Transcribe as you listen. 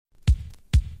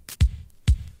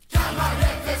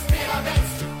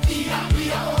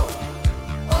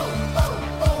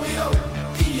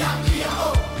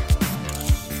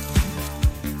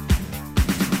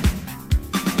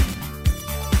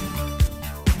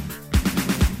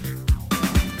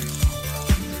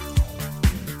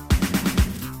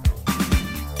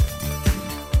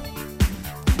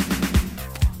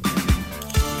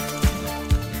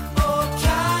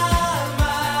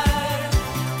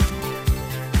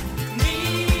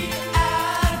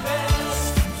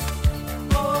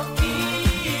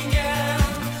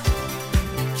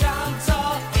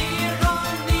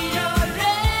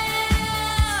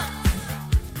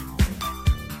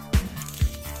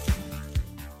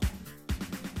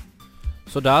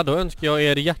Så där, då önskar jag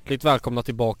er hjärtligt välkomna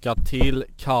tillbaka till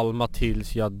Kalmar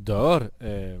tills jag dör.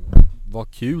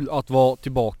 Vad kul att vara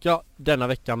tillbaka denna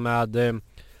vecka med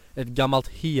ett gammalt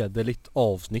hederligt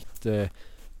avsnitt.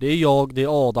 Det är jag, det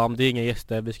är Adam, det är inga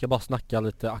gäster. Vi ska bara snacka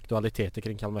lite aktualiteter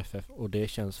kring Kalmar FF och det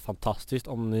känns fantastiskt.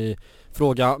 Om ni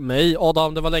frågar mig,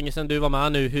 Adam, det var länge sedan du var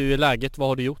med nu. Hur är läget? Vad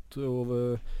har du gjort?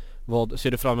 Och vad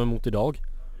ser du fram emot idag?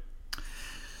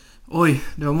 Oj,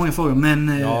 det var många frågor,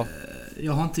 men ja.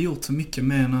 Jag har inte gjort så mycket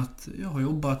mer än att jag har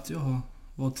jobbat, jag har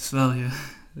varit i Sverige,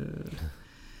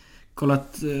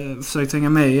 kollat, försökt hänga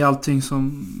med i allting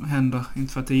som händer.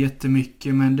 Inte för att det är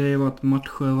jättemycket, men det har varit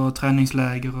matcher och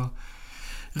träningsläger och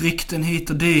rykten hit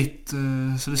och dit.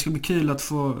 Så det ska bli kul att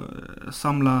få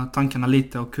samla tankarna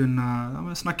lite och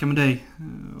kunna snacka med dig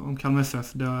om Kalmar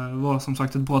FF. Det var som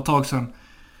sagt ett bra tag sedan.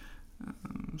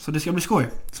 Så det ska bli skoj,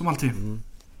 som alltid.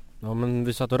 Ja, men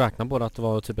vi satt och räknade på det att det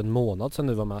var typ en månad sedan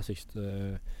du var med sist.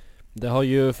 Det har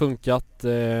ju funkat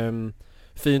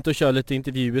fint att köra lite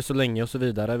intervjuer så länge och så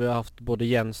vidare. Vi har haft både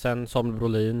Jensen, Samuel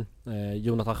Brolin,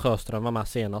 Jonathan Sjöström var med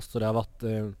senast. Så det har varit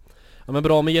men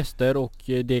bra med gäster och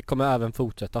det kommer även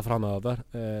fortsätta framöver.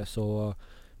 Så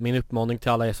min uppmaning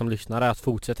till alla er som lyssnar är att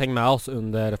fortsätta hänga med oss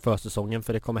under försäsongen,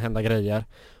 för det kommer hända grejer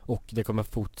och det kommer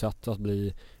fortsätta att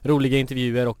bli roliga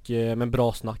intervjuer och med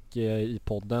bra snack i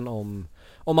podden om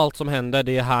allt som händer.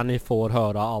 Det är här ni får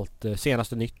höra allt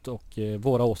senaste nytt och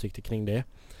våra åsikter kring det.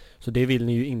 Så det vill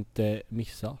ni ju inte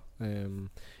missa.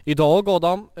 Idag,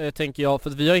 Adam, tänker jag, för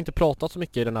vi har inte pratat så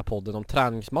mycket i den här podden om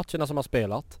träningsmatcherna som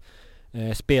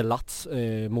har spelats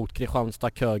mot Kristianstad,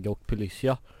 Köge och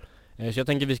Pylyssia. Så jag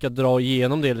tänker vi ska dra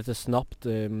igenom det lite snabbt.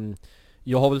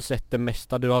 Jag har väl sett det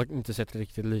mesta, du har inte sett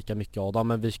riktigt lika mycket, Adam,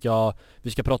 men vi ska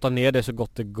prata ner det så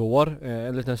gott det går,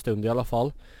 en liten stund i alla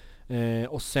fall.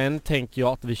 Och sen tänker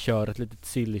jag att vi kör ett litet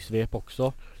sillisvep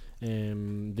också.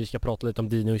 Vi ska prata lite om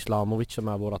Dino Islamovic som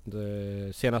är vårt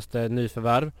senaste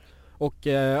nyförvärv. Och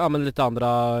men lite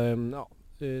andra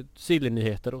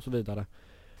sillinyheter och så vidare.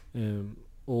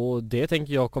 Och det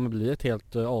tänker jag kommer bli ett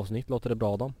helt avsnitt. Låter det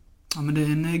bra, Adam? Ja, men det är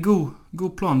en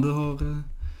god plan du har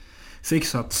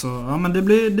fixat. Så ja, men det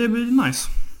blir nice.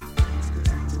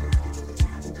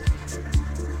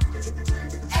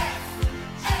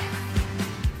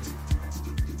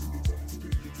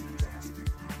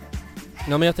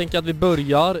 Ja, men jag tänker att vi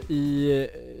börjar i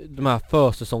de här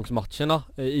försäsongsmatcherna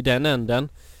i den änden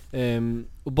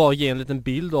och bara ge en liten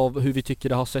bild av hur vi tycker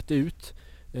det har sett ut.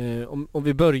 Om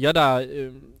vi börjar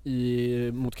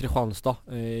där mot Kristianstad.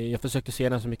 Jag försökte se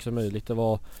den så mycket som möjligt. Det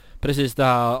var precis det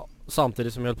här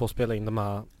samtidigt som jag höll på att spela in de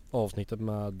här avsnittet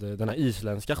med den här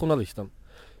isländska journalisten.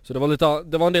 Så det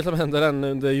var en del som hände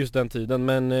under just den tiden,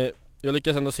 men jag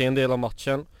lyckades ändå se en del av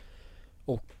matchen.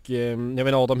 Och jag vet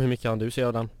inte, Adam, hur mycket kan du se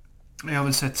av den? Jag har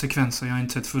väl sett sekvenser, jag har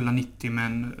inte sett fulla 90,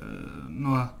 men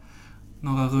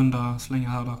några runda slängar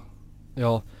här då.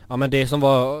 Ja, men det som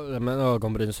var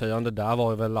ögonbrynshöjande där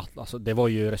var ju väl att alltså, det var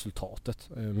ju resultatet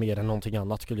mer än någonting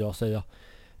annat, skulle jag säga.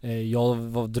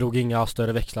 Jag drog inga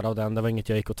större växlar av den. Det var inget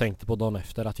jag gick och tänkte på dagen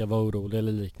efter att jag var orolig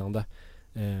eller liknande.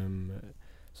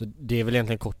 Så det är väl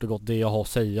egentligen kort och gott det jag har att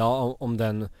säga om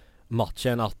den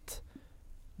matchen, att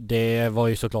det var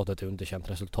ju såklart ett underkänt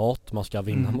resultat. Man ska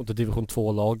vinna mot ett division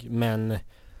 2-lag, men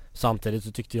samtidigt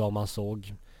så tyckte jag man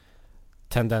såg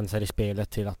tendenser i spelet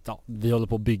till att vi håller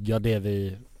på att bygga det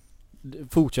vi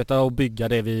fortsätta att bygga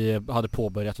det vi hade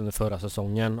påbörjat under förra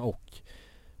säsongen. Och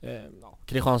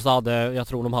Kristianstad jag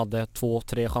tror de hade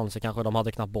 2-3 chanser kanske. De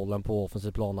hade knappt bollen på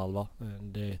offensiv planhalva.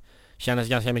 Det kändes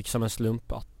ganska mycket som en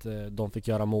slump att de fick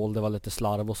göra mål. Det var lite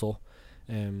slarv och så.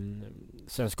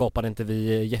 Sen skapade inte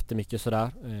vi jättemycket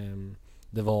sådär.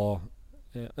 Det var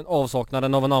en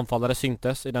avsaknaden av en anfallare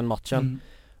syntes i den matchen.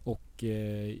 Och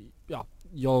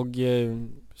jag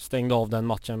stängde av den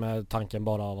matchen med tanken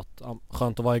bara av att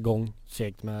skönt att vara igång,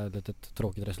 segt med ett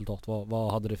tråkigt resultat.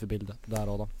 Vad hade du för bild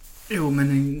där, Adam? Jo, men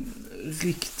en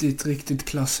riktigt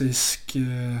klassisk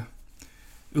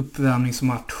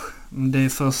uppvärmningsmatch. Det är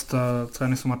första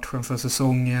träningsmatchen för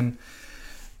säsongen.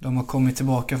 De har kommit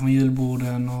tillbaka från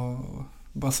julborden och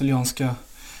brasilianska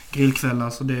grillkvällar,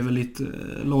 så det är väl lite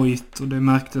lojt, och det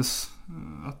märktes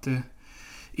att det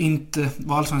inte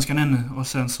var allsvenskan ännu. Och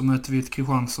sen så möter vi ett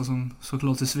Kristianstad som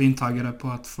såklart är svintaggade på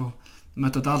att få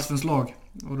möta ett allsvenskt lag,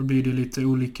 och då blir det lite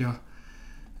olika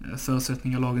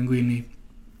förutsättningar lagen går in i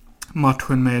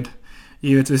matchen med.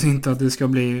 Givetvis inte att det ska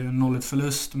bli 0-1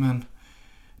 förlust, men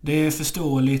det är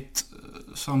förståeligt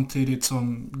samtidigt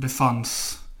som det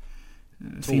fanns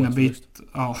fina bit.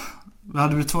 Ja, det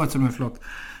hade blivit 2-1 med, förlåt.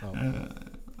 Ja.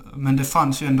 Men det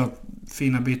fanns ju ändå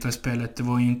fina bitar i spelet. Det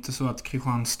var ju inte så att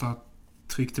Kristianstad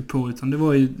tryckte på, utan det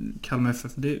var ju Kalmar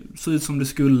FF. Det såg ut som det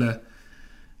skulle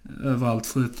överallt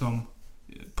förutom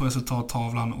på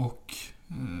resultattavlan och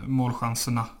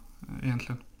målchanserna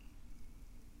egentligen.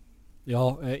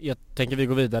 Ja, jag tänker vi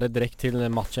går vidare direkt till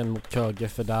matchen mot Köge,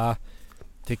 för där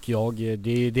tycker jag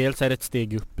dels är det ett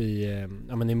steg upp i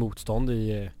motstånd,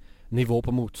 i nivå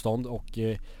på motstånd, och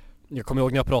jag kommer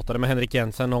ihåg när jag pratade med Henrik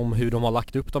Jensen om hur de har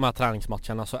lagt upp de här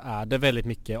träningsmatcherna, så är det väldigt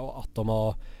mycket att de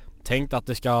har tänkt att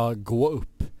det ska gå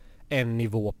upp en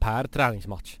nivå per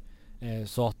träningsmatch.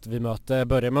 Så att vi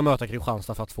börjar med att möta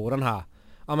Kristianstad för att få den här,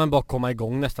 bara komma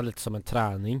igång nästan lite som en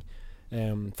träning.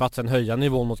 För att sen höja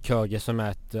nivån mot Köge som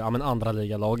är ett andra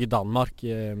ligalag i Danmark.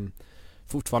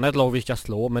 Fortfarande ett lag vi ska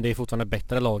slå, men det är fortfarande ett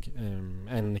bättre lag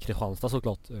än Kristianstad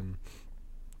såklart.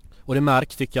 Och det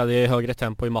märks, tycker jag, det är högre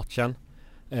tempo i matchen.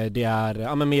 Det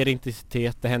är mer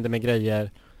intensitet, det händer med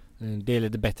grejer. Det är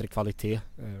lite bättre kvalitet.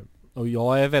 Och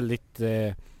jag är väldigt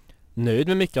nöjd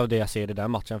med mycket av det jag ser i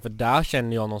den matchen. För där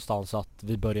känner jag någonstans att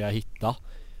vi börjar hitta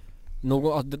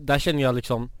där känner jag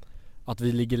liksom att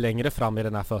vi ligger längre fram i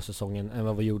den här försäsongen än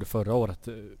vad vi gjorde förra året.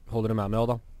 Håller du med mig,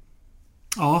 Adam?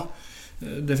 Ja,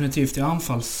 definitivt i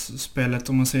anfallsspelet,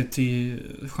 om man ser till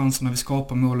chanserna vi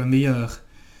skapar, målen vi gör,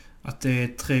 att det är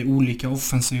 3 olika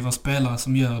offensiva spelare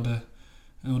som gör det,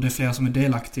 och det är flera som är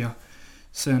delaktiga.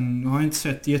 Sen har jag inte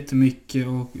sett jättemycket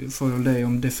och frågar dig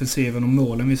om defensiven och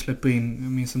målen vi släpper in.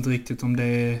 Jag minns inte riktigt om det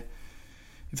är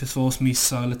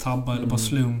försvarsmissar eller tabbar eller bara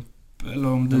slump, eller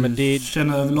om du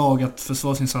känner överlag att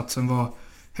försvarsinsatsen var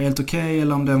helt okej,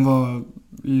 eller om den var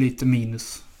lite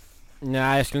minus.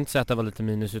 Nej, jag skulle inte säga att det var lite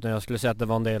minus, utan jag skulle säga att det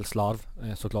var en del slarv.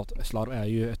 Såklart, slarv är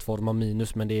ju ett form av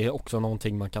minus, men det är också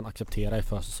någonting man kan acceptera i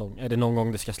försäsong. Är det någon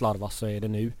gång det ska slarvas så är det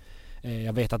nu.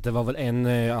 Jag vet att det var väl en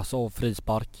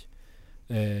frispark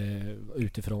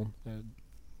utifrån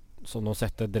som de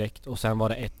sätter direkt, och sen var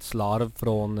det ett slarv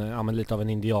från lite av en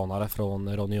indianare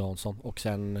från Ronny Jansson, och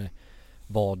sen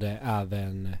var det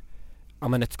även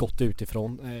ett skott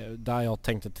utifrån där jag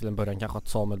tänkte till en början kanske att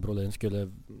Samuel Brolin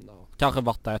skulle kanske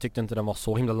varit där. Jag tyckte inte den var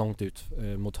så himla långt ut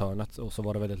mot hörnet, och så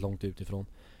var det väldigt långt utifrån.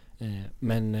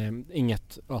 Men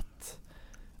inget att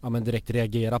direkt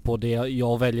reagera på. Det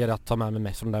jag väljer att ta med mig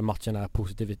mest från den matchen är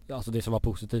positivt, alltså det som var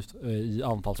positivt i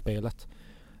anfallsspelet.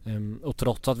 Och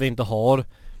trots att vi inte har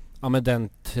den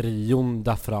trion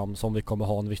där fram som vi kommer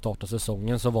ha när vi startar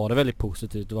säsongen, så var det väldigt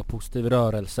positivt. Det var positiv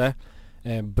rörelse,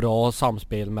 bra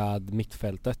samspel med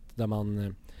mittfältet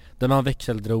där man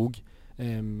växeldrog.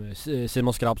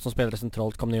 Simon Skrabb som spelade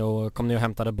centralt kom ner och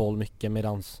hämtade boll mycket,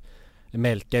 medans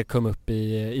Melker kom upp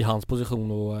i hans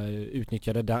position och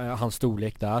utnyttjade hans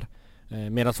storlek där.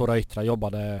 Medan våra yttrar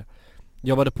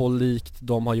jobbade på likt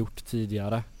de har gjort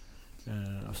tidigare.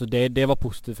 Så det var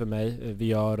positivt för mig. Vi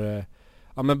gör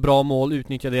bra mål,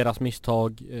 utnyttjar deras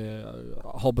misstag,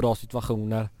 har bra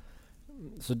situationer.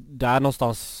 Så där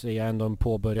någonstans är jag ändå en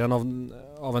påbörjan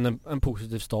av en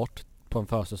positiv start på en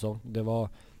försäsong. Det var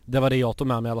det jag tog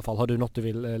med mig i alla fall. Har du något du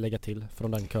vill lägga till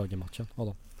från den Köge-matchen?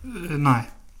 Nej,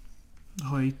 det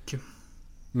har jag inte.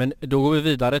 Men då går vi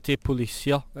vidare till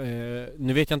Policia.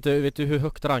 Nu vet jag inte, vet du hur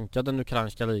högt rankad den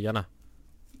ukrainska ligan är?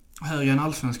 Högre än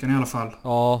allsvenskan i alla fall.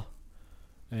 Ja.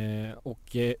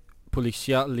 Och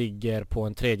Policia ligger på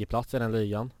en 3:e plats i den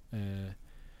ligan.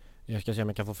 Jag ska se om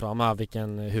jag kan få fram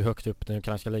här hur högt upp den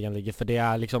ukrainska ligan ligger. För det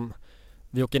är liksom,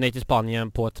 vi åker ner till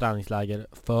Spanien på ett träningsläger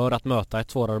för att möta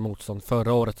ett svårare motstånd.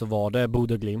 Förra året så var det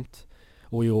Modig,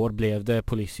 och i år blev det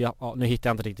Policia. Ja, nu hittar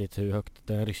jag inte riktigt hur högt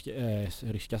den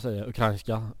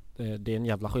ukrainska. Det är en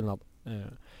jävla skillnad.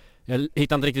 Jag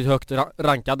hittar inte riktigt hur högt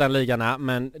rankad den ligan är,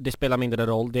 men det spelar mindre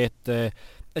roll. Det är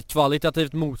ett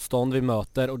kvalitativt motstånd vi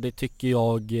möter, och det tycker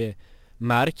jag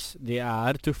märks. Det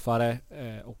är tuffare,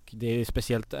 och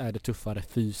speciellt är det tuffare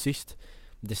fysiskt.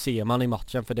 Det ser man i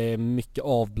matchen, för det är mycket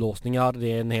avblåsningar, det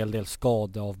är en hel del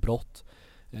skadeavbrott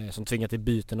som tvingar till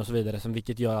byten och så vidare,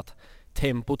 vilket gör att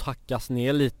tempot hackas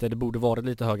ner lite. Det borde varit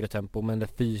lite högre tempo, men det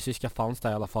fysiska fanns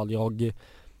där i alla fall. Jag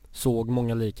såg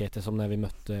många likheter som när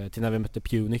vi mötte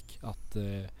Punic, att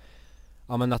vi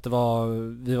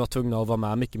var tvungna att vara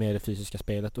med mycket mer i det fysiska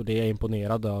spelet, och det är jag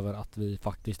imponerad över att vi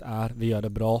faktiskt är. Vi gör det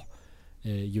bra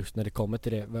just när det kommer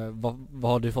till det.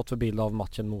 Vad har du fått för bild av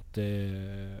matchen mot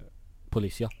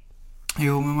Policia?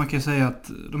 Jo, men man kan säga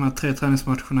att de här 3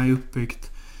 träningsmatcherna är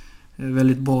uppbyggt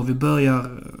väldigt bra. Vi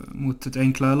börjar mot ett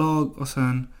enklare lag, och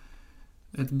sen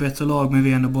ett bättre lag med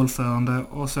vi bollförande,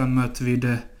 och sen möter vi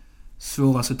det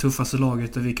svåraste, tuffaste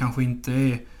laget där vi kanske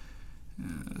inte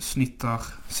snittar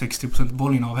 60%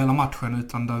 bollinnehav hela matchen,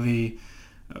 utan där vi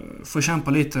får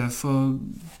kämpa lite, får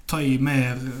ta i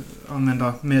mer,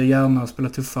 använda mer hjärna, spela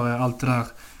tuffare, allt det där.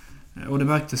 Och det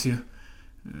märktes ju.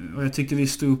 Och jag tyckte vi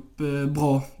stod upp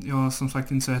bra. Jag har som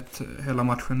sagt inte sett hela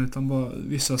matchen utan bara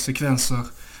vissa sekvenser.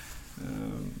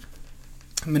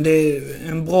 Men det är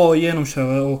en bra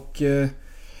genomkörare och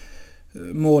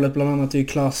målet bland annat är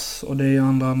klass och det är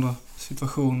andra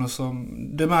situationer som...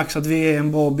 Det märks att vi är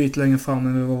en bra bit längre fram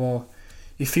än vi var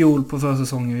i fjol på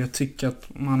försäsongen. Jag tycker att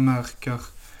man märker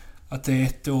att det är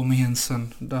ett år med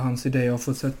Jensen där hans idéer har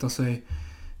fått sätta sig.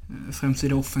 Främst i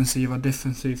det offensiva.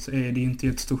 Defensivt är det inte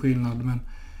jättestor skillnad, men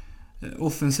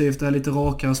offensivt är lite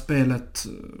rakare spelet.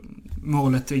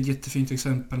 Målet är ett jättefint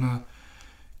exempel när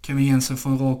Kevin Jensen får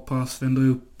en rak pass, vänder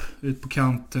upp, ut på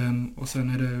kanten och sen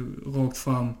är det rakt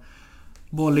fram.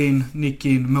 Boll in, nick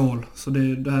in, mål. Så det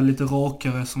är lite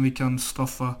rakare som vi kan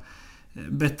straffa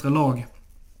bättre lag.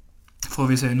 Får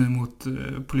vi se nu mot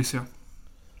Policia.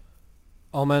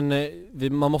 Ja, men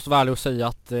man måste vara ärlig och säga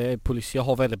att Policia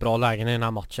har väldigt bra lägen i den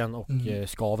här matchen och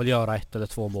ska väl göra 1 eller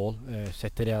 2 mål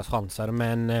sett till deras chanser.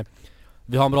 Men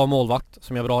vi har en bra målvakt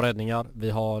som gör bra räddningar. Vi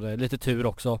har lite tur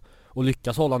också och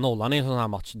lyckas hålla nollan i en sån här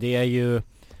match. Det är ju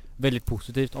väldigt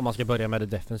positivt om man ska börja med det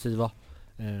defensiva.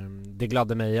 Det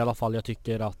gladde mig i alla fall. Jag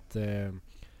tycker att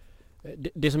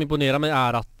det som imponerar mig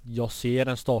är att jag ser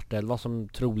en startelva som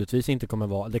troligtvis inte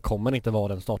kommer inte vara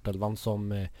den startelvan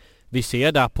som vi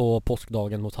ser där på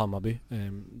påskdagen mot Hammarby.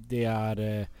 Det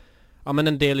är men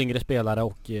en del yngre spelare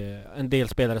och en del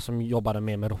spelare som jobbade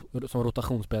med som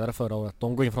rotationsspelare förra året.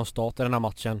 De går in från start i den här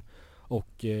matchen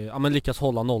och lyckas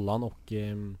hålla nollan och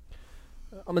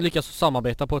lyckas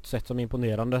samarbeta på ett sätt som är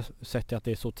imponerande sett till att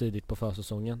det är så tidigt på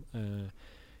försäsongen.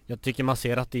 Jag tycker man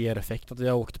ser att det ger effekt att vi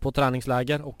har åkt på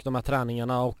träningsläger och de här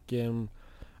träningarna och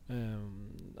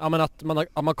att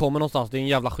man kommer någonstans. Det är en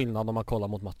jävla skillnad om man kollar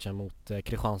mot matchen mot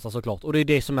Kristianstad såklart. Och det är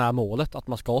det som är målet, att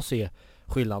man ska se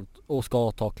skillnad och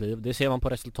ska ta kliv. Det ser man på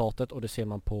resultatet och det ser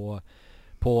man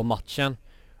på matchen.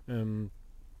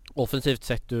 Offensivt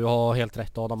sett, du har helt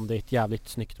rätt Adam, det är ett jävligt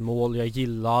snyggt mål. Jag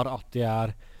gillar att det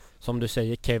är, som du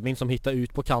säger, Kevin som hittar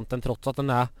ut på kanten trots att den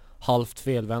är halvt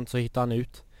felvänd så hittar han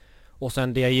ut. Och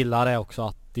sen det jag gillar är också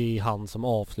att det är han som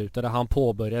avslutade. Han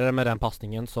påbörjade med den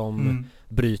passningen som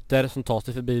bryter, som tar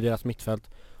sig förbi deras mittfält.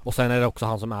 Och sen är det också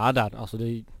han som är där. Alltså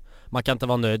man kan inte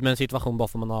vara nöjd med en situation bara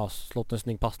för man har slått en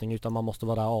snygg passning, utan man måste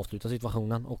vara där och avsluta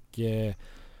situationen. Och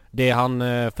det är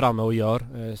han framme och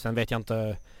gör. Sen vet jag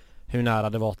inte hur nära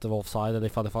det var att det var offside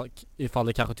eller ifall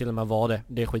det kanske till och med var det.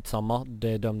 Det är skitsamma,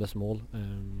 det dömdes mål.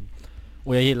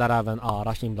 Och jag gillar även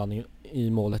Arash inblandning i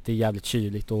målet. Det är jävligt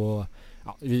kyligt och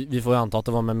vi får ju anta att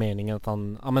det var med meningen att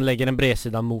han lägger en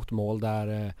bredsida mot mål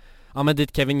där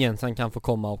dit Kevin Jensen kan få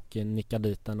komma och nicka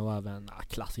dit den. Och även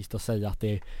klassiskt att säga att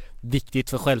det är viktigt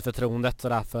för självförtroendet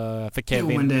sådär för Kevin.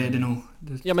 Jo, men det är det nog.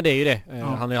 Ja, men det är ju det.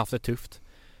 Han har ju haft det tufft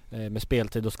med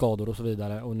speltid och skador och så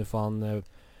vidare. Och nu får han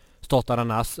starta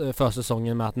den här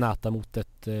försäsongen med att näta mot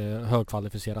ett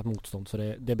högkvalificerat motstånd.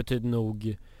 Så det betyder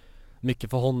nog mycket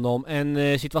för honom.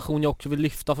 En situation jag också vill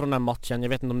lyfta från den här matchen. Jag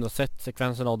vet inte om du har sett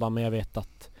sekvensen av den, men jag vet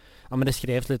att det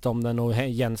skrevs lite om den och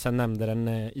Jensen nämnde den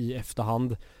i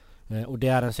efterhand. Och det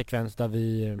är en sekvens där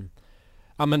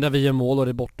vi gör mål och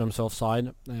det är bortom så offside.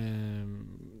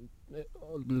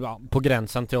 På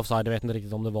gränsen till offside, jag vet inte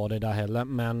riktigt om det var det där heller,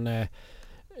 men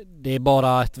det är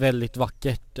bara ett väldigt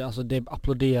vackert, alltså det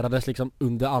applåderades liksom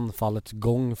under anfallets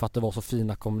gång för att det var så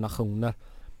fina kombinationer.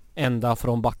 Ända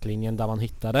från backlinjen där man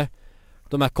hittade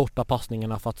de här korta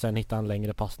passningarna för att sen hitta en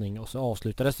längre passning, och så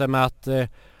avslutades det med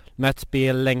ett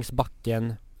spel längs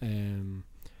backen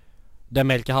där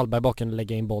Melke Hallberg bakom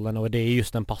lägger in bollen, och det är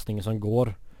just den passningen som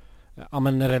går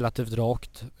relativt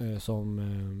rakt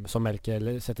som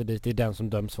Melke sätter dit. Det är den som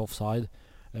döms för offside,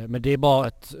 men det är bara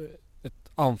ett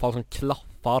anfall som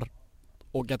klaffar,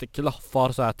 och att det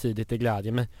klaffar så här tidigt, det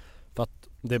glädjer mig, för att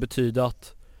det betyder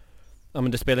att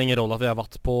det spelar ingen roll att vi har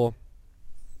varit på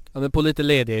lite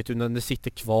ledighet, utan det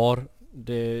sitter kvar.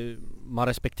 Man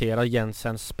respekterar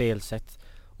Jensens spelsätt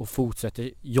och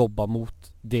fortsätter jobba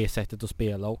mot det sättet att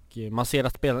spela, och man ser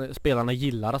att spelarna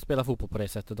gillar att spela fotboll på det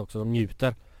sättet också. De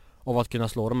njuter av att kunna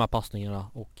slå de här passningarna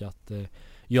och att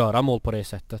göra mål på det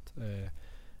sättet.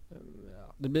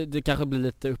 Det kanske blir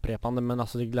lite upprepande, men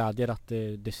alltså det glädjer att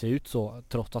det ser ut så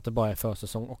trots att det bara är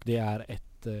försäsong, och det är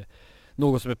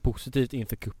något som är positivt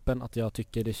inför kuppen, att jag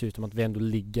tycker det ser ut som att vi ändå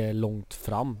ligger långt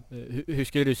fram. Hur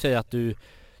skulle du säga att du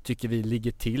tycker vi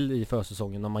ligger till i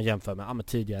försäsongen om man jämför med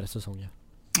tidigare säsonger?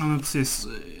 Ja, men precis.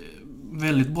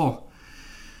 Väldigt bra.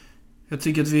 Jag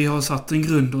tycker att vi har satt en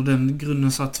grund, och den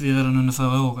grunden satt vi redan under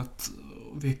förra året.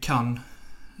 Vi kan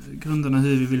grunderna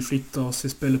hur vi vill flytta oss i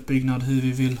speluppbyggnad, hur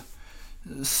vi vill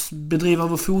bedriva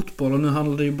vår fotboll, och nu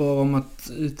handlar det ju bara om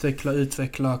att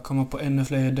utveckla, komma på ännu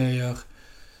fler idéer,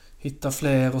 hitta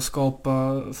fler och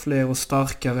skapa fler och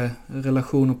starkare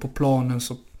relationer på planen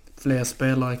så fler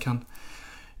spelare kan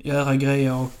göra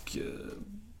grejer. Och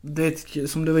det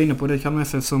som du var inne på, det kan man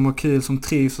FF som har kul, som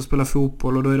trivs och spela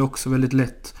fotboll, och då är det också väldigt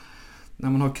lätt. När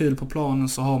man har kul på planen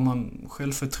så har man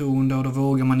självförtroende och då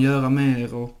vågar man göra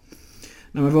mer, och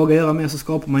när man vågar göra mer så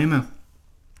skapar man ju mer.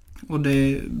 Och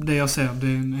det jag ser, det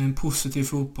är en positiv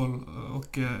fotboll,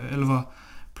 och 11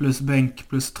 plus bänk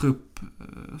plus trupp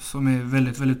som är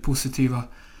väldigt, väldigt positiva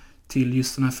till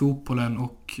just den här fotbollen,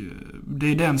 och det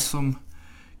är den som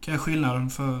kan göra skillnaden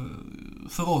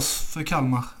för oss, för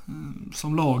Kalmar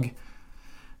som lag.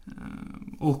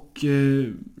 Och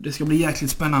det ska bli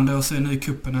jäkligt spännande att se nu i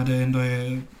kuppen när det ändå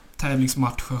är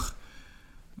tävlingsmatcher.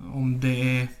 Om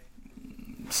det är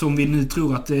som vi nu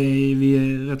tror att vi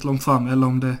är rätt långt fram, eller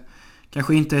om det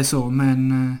kanske inte är så,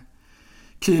 men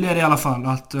kul är det i alla fall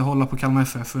att hålla på Kalmar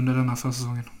FF under denna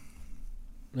försäsongen.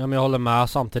 Ja, men jag håller med,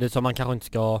 samtidigt som man kanske inte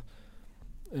ska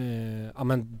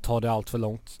ta det allt för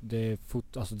långt. Det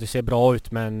ser bra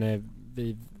ut, men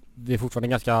vi är fortfarande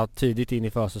ganska tidigt in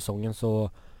i försäsongen,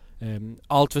 så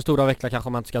allt för stora veckor kanske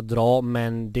man inte ska dra,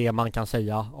 men det man kan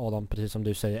säga, Adam, precis som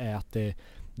du säger, är att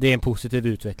det är en positiv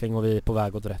utveckling och vi är på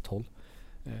väg åt rätt håll.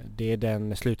 Det är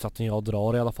den slutsatsen jag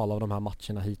drar i alla fall av de här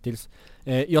matcherna hittills.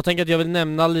 Jag tänker att jag vill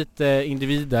nämna lite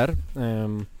individer,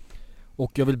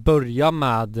 och jag vill börja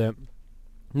med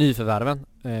nyförvärven,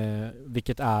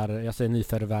 vilket är, jag säger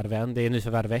nyförvärven, det är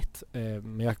nyförvärvet,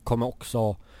 men jag kommer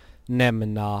också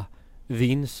nämna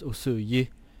Vins och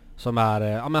Suji, som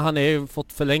är, men han har ju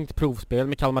fått förlängt provspel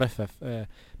med Kalmar FF.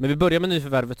 Men vi börjar med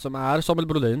nyförvärvet som är Samuel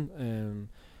Brolin,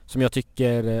 som jag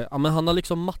tycker, men han har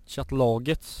liksom matchat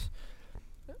lagets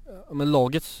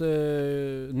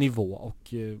nivå,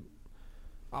 och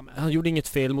han gjorde inget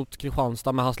fel mot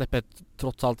Kristianstad, men han släpper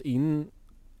trots allt in,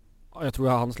 jag tror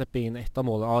han släpper in ett av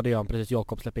målen. Ja, det gör han precis.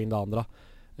 Jakob släpper in det andra.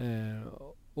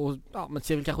 Men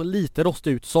ser väl kanske lite rost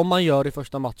ut som man gör i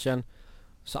första matchen.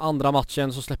 Så andra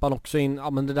matchen så släpper han också in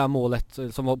det där målet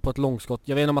som var på ett långskott.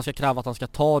 Jag vet inte om man ska kräva att han ska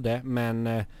ta det,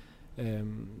 men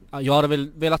jag hade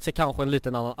väl velat se kanske en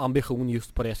liten annan ambition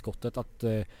just på det skottet, att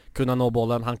kunna nå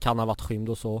bollen. Han kan ha varit skymd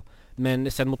och så.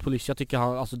 Men sen mot Polisia tycker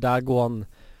han, alltså där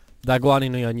går han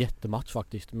in och gör en jättematch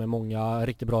faktiskt, med många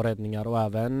riktigt bra räddningar och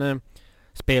även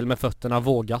spel med fötterna,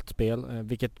 vågat spel,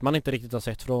 vilket man inte riktigt har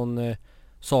sett från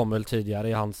Samuel tidigare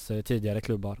i hans tidigare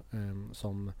klubbar,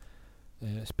 som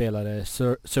spelade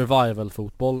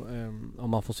survival-fotboll, om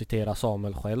man får citera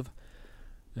Samuel själv.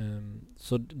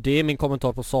 Så det är min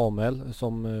kommentar på Samuel,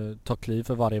 som tar kliv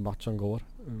för varje match som går.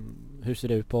 Hur ser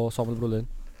det ut på Samuel Brolin?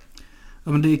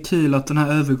 Ja, men det är kul att den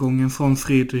här övergången från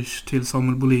Friedrich till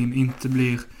Samuel Brolin inte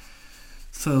blir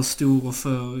för stor och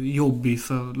för jobbig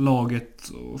för laget,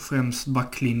 och främst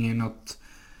backlinjen, att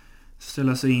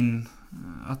ställa sig in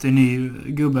att det är en ny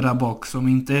gubbe där bak som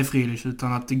inte är Friedrich,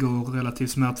 utan att det går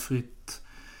relativt smärtfritt.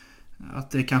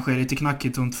 Att det kanske är lite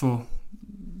knackigt de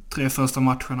 2-3 första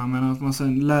matcherna, men att man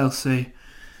sen lär sig,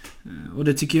 och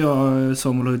det tycker jag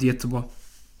Samuel har gjort jättebra.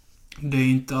 Det är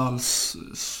inte alls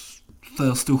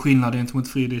för stor skillnad gentemot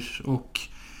Friedrich, och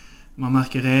man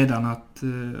märker redan att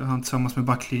han tillsammans med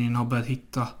backlinjen har börjat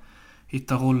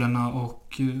hitta rollerna,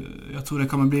 och jag tror det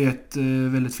kommer bli ett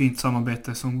väldigt fint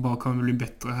samarbete som bara kommer bli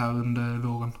bättre här under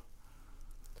våren.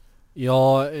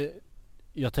 Ja,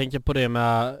 jag tänker på det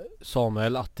med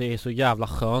Samuel, att det är så jävla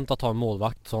skönt att ha en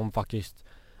målvakt som faktiskt,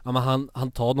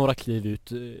 han tar några kliv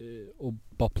ut och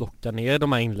bara plockar ner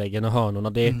de här inläggen och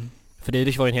hörnorna. För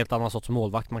det var ju en helt annan sorts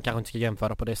målvakt, man kanske inte ska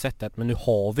jämföra på det sättet, men nu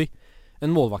har vi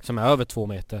en målvakt som är över 2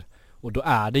 meter, och då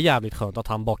är det jävligt skönt att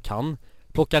han bara kan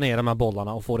plocka ner de här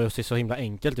bollarna och få det att se så himla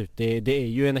enkelt ut. Det är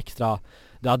ju en extra,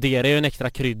 det adderar ju en extra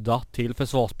krydda till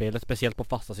försvarsspelet, speciellt på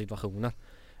fasta situationer.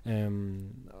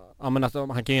 Alltså,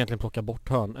 han kan ju egentligen plocka bort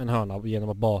en hörna genom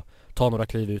att bara ta några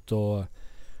kliv ut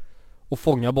och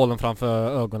fånga bollen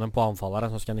framför ögonen på anfallaren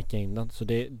som ska nicka in den. Så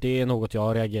det är något jag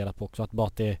har reagerat på också, att bara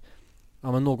att det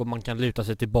är något man kan luta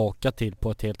sig tillbaka till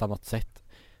på ett helt annat sätt.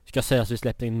 Ska säga att vi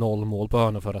släppte in 0 mål på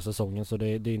hörnor förra säsongen, så det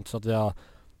är inte så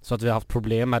att vi har haft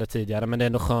problem med det tidigare, men det är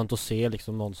ändå skönt att se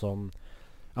liksom någon som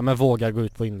vågar gå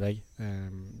ut på inlägg.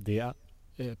 Det är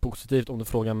positivt. Om du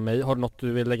frågar mig, har du något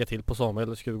du vill lägga till på Samuel,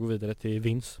 eller ska vi gå vidare till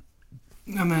Vins?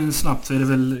 Ja, men snabbt så är det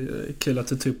väl kul att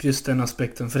du tar upp just den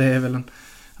aspekten, för det är väl en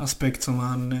aspekt som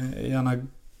man gärna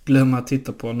glömmer att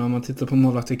titta på när man tittar på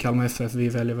målvakt i Kalmar FF. Vi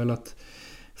väljer väl att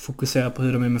fokusera på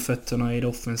hur de är med fötterna i det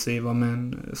offensiva,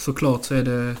 men såklart så är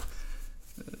det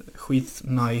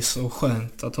skitnice och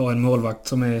skönt att ha en målvakt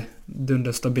som är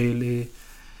dunderstabil i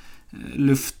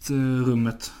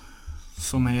luftrummet,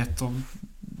 som är ett av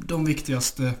de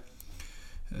viktigaste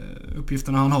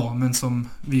uppgifterna han har, men som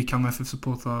vi Kalmar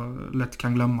FF-supportrar lätt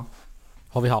kan glömma.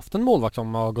 Har vi haft en målvakt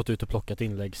som har gått ut och plockat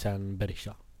inlägg sen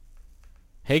Berisha?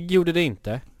 Hägg gjorde det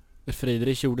inte.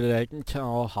 Friedrich gjorde det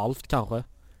halvt kanske.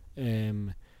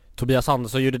 Tobias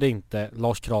Andersson gjorde det inte.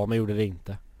 Lars Kramer gjorde det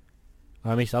inte.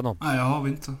 Har jag missat någon? Nej, jag har vi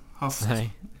inte haft.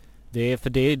 Nej.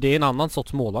 Det är en annan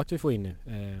sorts målvakt vi får in nu.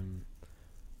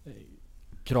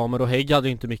 Kramer och Hägg hade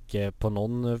inte mycket på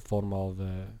någon form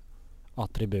av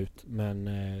attribut, men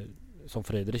som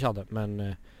Friedrich hade. Men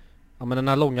den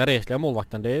här långa resliga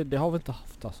målvakten, det har vi inte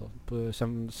haft alltså.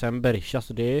 Sen Berisha,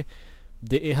 så det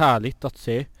är härligt att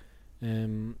se.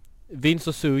 Vince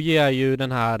Osuji är ju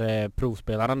den här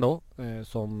provspelaren då,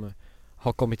 som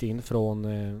har kommit in från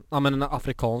en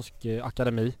afrikansk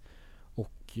akademi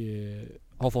och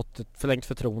har fått ett förlängt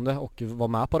förtroende och var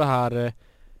med på det här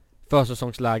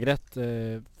försäsongslägret.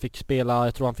 Fick spela,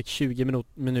 jag tror han fick 20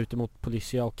 minuter mot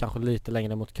Policia och kanske lite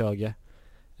längre mot Köge.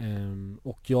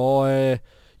 Och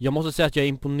jag måste säga att jag är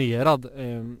imponerad,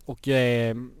 och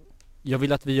jag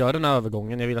vill att vi gör den här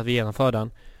övergången, jag vill att vi genomför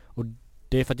den. Och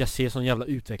det är för att jag ser sån jävla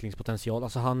utvecklingspotential.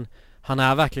 Alltså han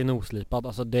är verkligen oslipad.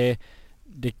 Alltså det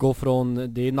går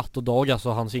från, det är natt och dag alltså,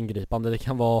 hans ingripande. Det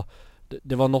kan vara,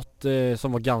 det var något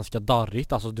som var ganska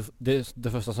darrigt. Alltså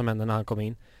det första som hände när han kom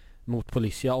in mot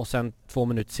Policia, och sen 2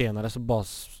 minuter senare så bara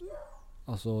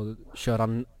kör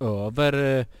han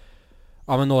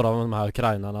över några av de här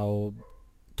ukrainarna och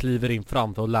kliver in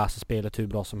framför och läser spelet hur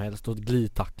bra som helst och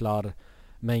glidtacklar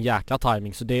med en jäkla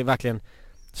timing. Så det är verkligen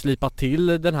slipat till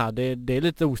den här. Det är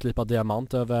lite oslipad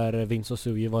diamant över Vince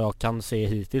Osuji vad jag kan se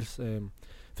hittills.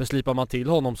 För slipar man till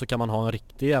honom så kan man ha en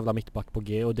riktig jävla mittback på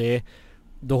G, och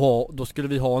då skulle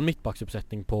vi ha en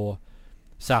mittbacksuppsättning på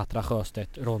Sätra,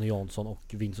 Sjöstedt, Ronny Jansson och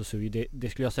Vince Osuji. Det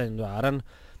skulle jag säga ändå är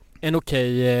en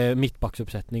okej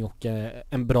mittbacksuppsättning och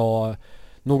en bra,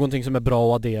 någonting som är bra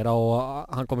att addera, och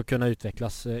han kommer kunna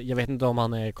utvecklas. Jag vet inte om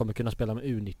han kommer kunna spela med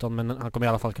U19, men han kommer i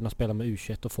alla fall kunna spela med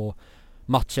U21 och få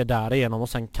matcher därigenom och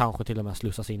sen kanske till och med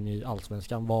slussas in i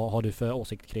Allsvenskan. Vad har du för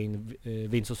åsikt kring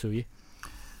Vince Osuji?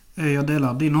 Jag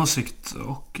delar din åsikt,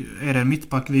 och är det en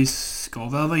mittback vi ska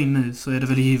värva in nu så är det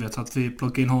väl givet att vi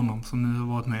plockar in honom som nu har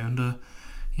varit med under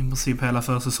i princip hela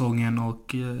försäsongen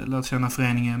och lärt känna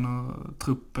föreningen och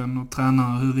truppen och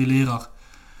tränare hur vi lirar.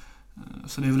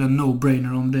 Så det är väl en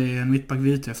no-brainer om det är en mittback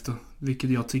vi är ute efter, vilket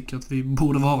jag tycker att vi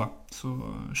borde vara. Så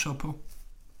kör på.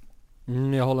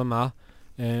 Jag håller med.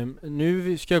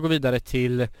 Nu ska jag gå vidare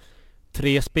till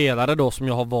 3 spelare då som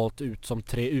jag har valt ut som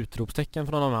 3 utropstecken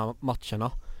från de här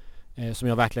matcherna, som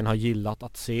jag verkligen har gillat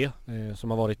att se,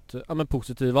 som har varit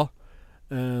positiva.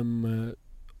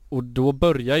 Och då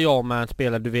börjar jag med en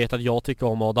spelare du vet att jag tycker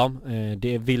om, Adam.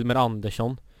 Det är Wilmer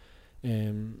Andersson.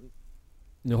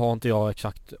 Nu har inte jag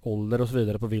exakt ålder och så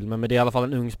vidare på Wilmer, men det är i alla fall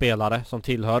en ung spelare som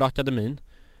tillhör akademin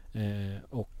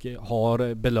och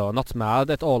har belönats med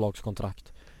ett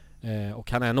A-lagskontrakt.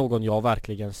 Och han är någon jag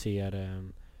verkligen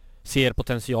ser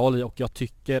potential i, och jag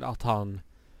tycker att han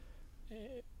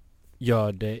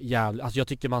gör det jävligt. Alltså jag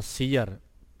tycker man ser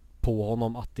på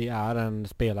honom att det är en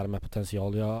spelare med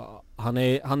potential. Han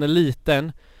är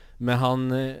liten, men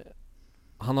han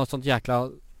har ett sånt jäkla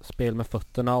spel med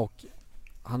fötterna och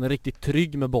han är riktigt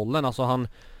trygg med bollen. Alltså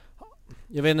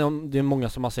jag vet inte om det är många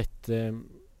som har sett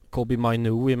Kobe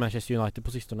Mainu i Manchester United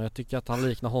på sistone. Jag tycker att han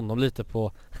liknar honom lite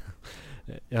på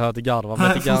jag hörde garva,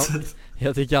 men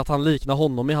jag tycker att han liknar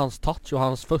honom i hans touch och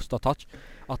hans första touch.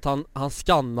 Att han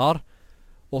skannar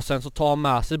och sen så tar han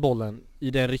med sig bollen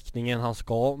i den riktningen han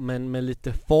ska, men med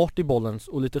lite fart i bollen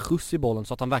och lite skjuts i bollen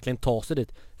så att han verkligen tar sig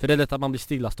dit. För det är lätt att man blir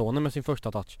stillastående med sin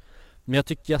första touch. Men jag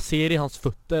tycker jag ser i hans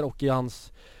fötter och i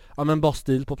hans bara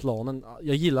stil på planen.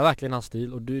 Jag gillar verkligen hans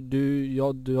stil, och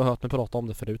du har hört mig prata om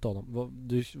det förut, Adam.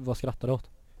 Vad skrattar du åt?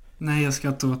 Nej, jag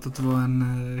skrattar åt att det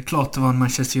var klart det var en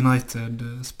Manchester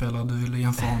United-spelare du ville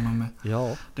jämföra honom med.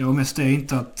 Ja. Det var mest det,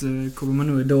 inte att Kalmar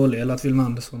nu är dålig eller att Wilmer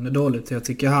Andersson är dåligt. Jag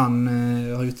tycker han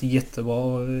har gjort jättebra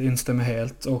och instämmer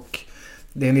helt. Och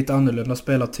det är en lite annorlunda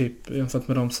spelartyp jämfört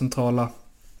med de centrala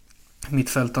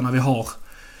mittfältarna vi har.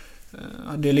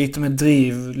 Det är lite mer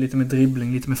driv, lite mer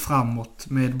dribbling, lite mer framåt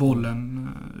med bollen.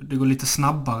 Det går lite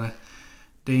snabbare.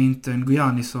 Det är inte en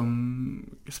Guyani som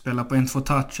spelar på 1-2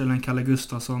 touch, eller en Kalle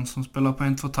Gustafsson som spelar på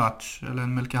 1-2 touch, eller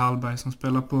en Melke Hallberg som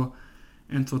spelar på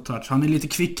 1-2 touch. Han är lite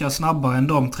kvickare, snabbare än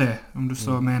de 3, om du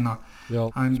så menar.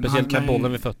 Ja, speciellt kan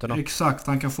bollen vid fötterna. Exakt,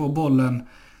 han kan få bollen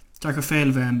kanske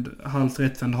felvänd, halvt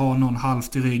rättvänd, ha någon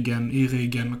halvt i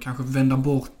ryggen och kanske vända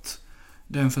bort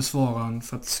den försvararen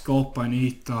för att skapa en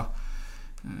yta.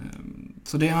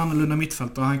 Så det är en annorlunda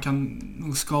mittfältare. Han kan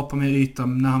nog skapa mer yta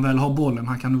när han väl har bollen.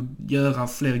 Han kan nog göra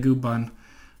fler gubbar än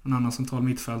en annan central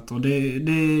mittfältare. Och det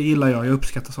gillar jag. Jag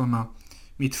uppskattar sådana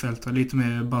mittfältare. Lite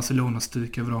mer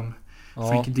Barcelona-stuk över dem. Ja.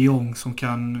 Frenkie de Jong som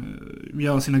kan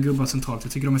göra sina gubbar centralt.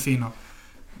 Jag tycker de är fina.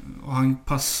 Och han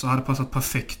hade passat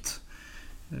perfekt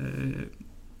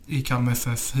i Kalmar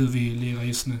FF, hur vi lirar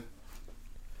just nu.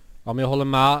 Ja, men jag håller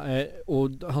med. Och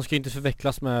han ska ju inte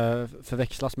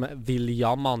förväxlas med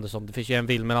William Andersson. Det finns ju en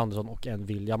Wilmer Andersson och en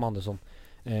William Andersson.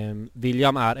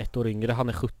 William är 1 år yngre, han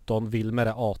är 17, Wilmer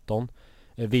är 18.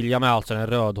 William är alltså den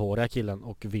rödhåriga killen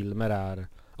och Wilmer är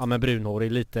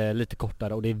brunhårig, lite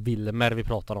kortare, och det är Wilmer vi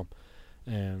pratar om.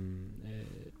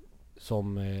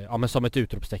 Som ett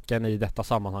utropstecken i detta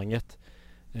sammanhanget.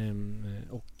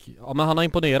 Men han har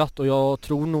imponerat, och jag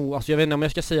tror nog, alltså jag vet inte om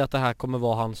jag ska säga att det här kommer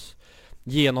vara hans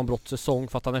genombrottssäsong,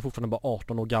 för att han är fortfarande bara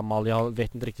 18 år gammal. Jag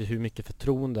vet inte riktigt hur mycket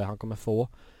förtroende han kommer få,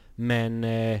 men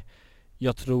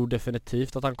jag tror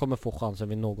definitivt att han kommer få chansen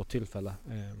vid något tillfälle.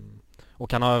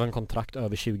 Och han har även kontrakt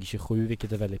över 2027,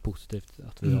 vilket är väldigt positivt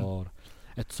att vi har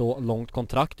ett så långt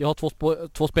kontrakt. Jag har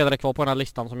två spelare kvar på den här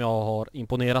listan som jag har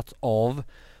imponerat av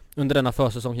under denna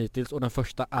försäsong hittills, och den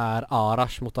första är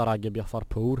Arash mot Arage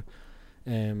Biafarpour,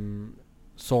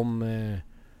 som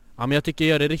jag tycker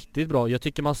gör det riktigt bra. Jag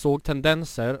tycker man såg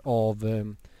tendenser av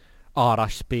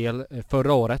Arash spel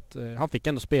förra året. Han fick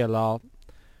ändå spela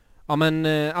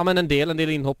en del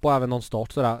inhopp och även någon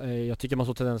start sådär. Jag tycker man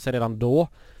såg tendenser redan då,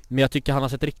 men jag tycker han har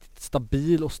sett riktigt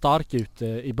stabil och stark ut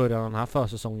i början av den här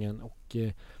försäsongen, och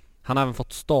han har även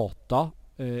fått starta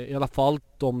i alla fall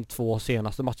de 2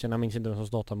 senaste matcherna. Jag minns inte vem som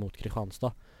startade mot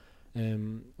Kristianstad.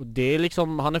 Och det är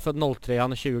liksom, han är född 03,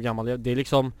 han är 20 gammal. Det är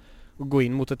liksom att gå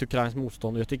in mot ett ukrainskt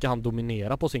motstånd, och jag tycker han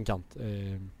dominerar på sin kant.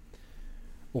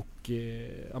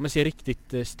 Men ser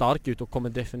riktigt stark ut och kommer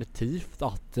definitivt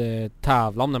att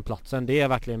tävla om den platsen. Det är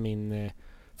verkligen min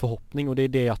förhoppning, och det är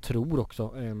det jag tror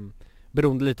också.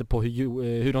 Beroende lite på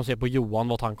hur de ser på Johan,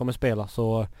 vad han kommer spela,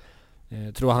 så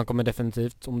tror jag han kommer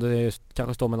definitivt, om det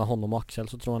kanske står mellan honom och Axel,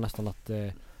 så tror jag nästan att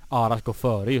Aras går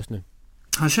före just nu.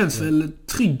 Han känns väl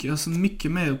trygg, alltså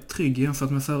mycket mer trygg jämfört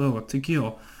med förra året, tycker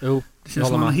jag. Jo, det känns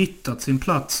som han har hittat sin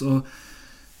plats och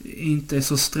inte är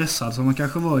så stressad som man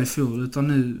kanske var i fjol, utan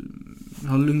nu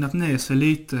har lugnat ner sig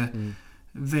lite,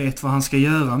 vet vad han ska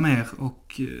göra mer,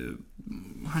 och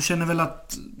han känner väl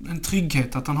att en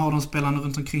trygghet att han har de spelarna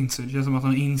runt omkring sig. Det känns som att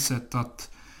han har insett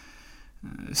att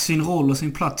sin roll och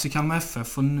sin plats i Kalmar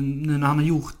FF, och nu när han har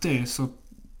gjort det så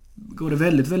går det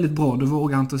väldigt, väldigt bra. Då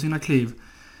vågar han ta sina kliv.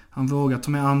 Han vågar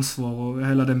ta med ansvar och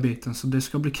hela den biten, så det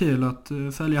ska bli kul att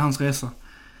följa hans resa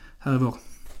här i vår.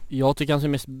 Jag tycker han ser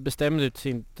mest bestämd ut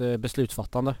sitt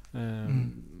beslutsfattande.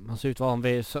 Han ser ut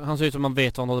som han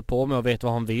vet vad han håller på med och vet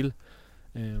vad han vill.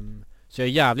 Så jag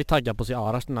är jävligt taggad på att se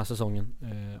Arash den här säsongen,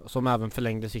 som även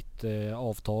förlängde sitt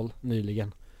avtal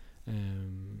nyligen.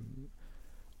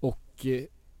 Och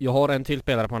jag har en till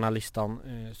spelare på den här listan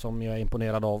som jag är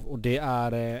imponerad av, och det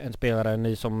är en spelare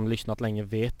ni som lyssnat länge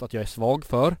vet att jag är svag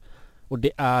för, och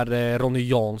det är Ronny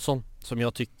Jansson, som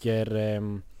jag tycker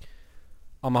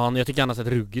jag tycker han har sett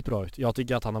ruggigt bra ut. Jag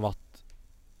tycker att han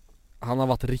har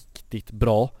varit riktigt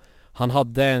bra. Han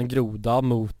hade en groda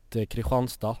mot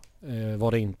Kristianstad,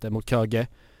 var det inte, mot Köge,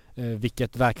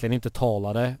 vilket verkligen inte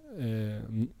talade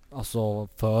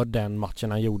för den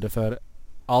matchen han gjorde, för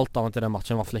allt annat i den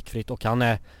matchen var fläckfritt, och han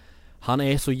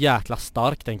är så jäkla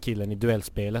stark, den killen, i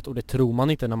duellspelet, och det tror man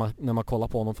inte när man kollar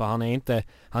på honom, för han är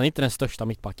inte den största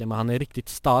mittbacken, men han är riktigt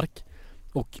stark,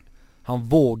 och han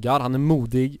vågar, han är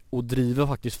modig och driver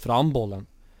faktiskt fram bollen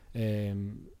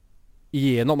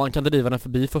igenom. Man kan driva den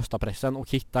förbi första pressen och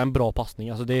hitta en bra passning.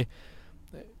 Alltså det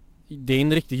är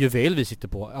en riktig juvel vi sitter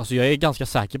på. Alltså jag är ganska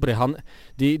säker på det.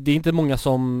 Det är inte många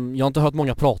som, jag har inte hört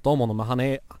många prata om honom,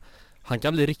 men han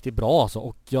kan bli riktigt bra alltså,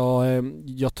 och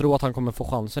jag tror att han kommer få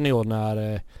chansen i år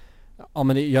när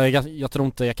jag tror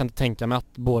inte, jag kan inte tänka mig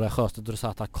att både Sjöstedt och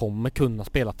Rosetta kommer kunna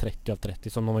spela 30 av 30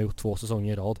 som de har gjort 2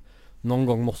 säsonger i rad. Någon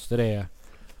gång måste det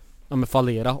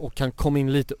fallera, och han kom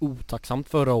in lite otacksamt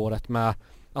förra året med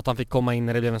att han fick komma in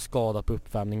när det blev en skada på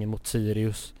uppvärmningen mot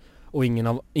Sirius, och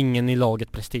ingen i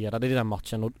laget presterade i den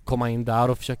matchen, och komma in där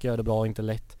och försöka göra det bra är inte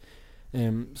lätt.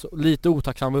 Så lite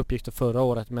otacksamma uppgifter förra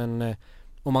året, men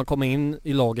om man kommer in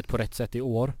i laget på rätt sätt i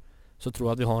år, så tror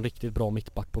jag att vi har en riktigt bra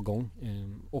mittback på gång.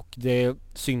 Och det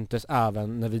syntes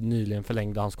även när vi nyligen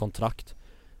förlängde hans kontrakt,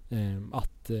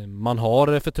 att man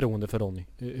har förtroende för Ronny.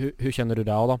 Hur känner du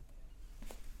det, Adam?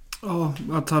 Ja,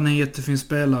 att han är en jättefin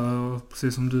spelare, och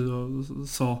precis som du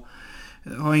sa,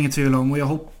 har inget tvivel om, och jag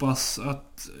hoppas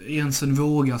att Jensen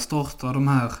vågar starta de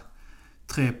här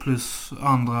 3 plus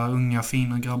andra unga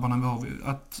fina grabbarna vi har.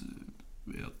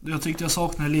 Jag tyckte jag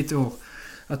saknade lite år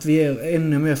att vi ger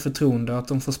ännu mer förtroende, att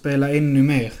de får spela ännu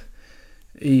mer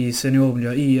i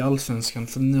seniormiljö i allsvenskan.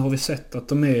 För nu har vi sett att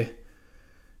de är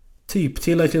typ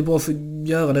tillräckligt bra för att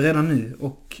göra det redan nu.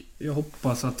 Och jag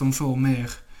hoppas att de får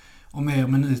mer och mer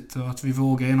minuter. Att vi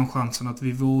vågar genom chansen. Att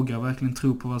vi vågar verkligen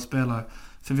tro på våra spelare.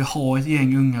 För vi har ett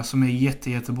gäng unga som är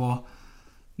jättebra.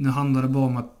 Nu handlar det bara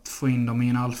om att få in dem i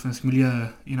en allsvensk miljö,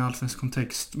 i en allsvensk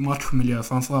kontext, matchmiljö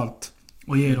framförallt,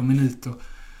 och ge dem minuter.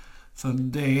 För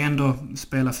det är ändå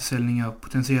spelarförsäljningar,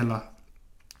 potentiella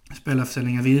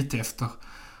spelarförsäljningar vi är ute efter.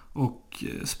 Och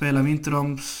spelar vi inte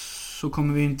dem så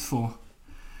kommer vi inte få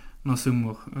några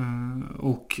summor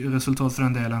och resultat för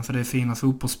den delen, för det är fina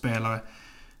fotbollsspelare.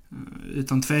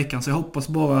 Utan tvekan, så jag hoppas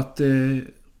bara att det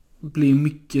blir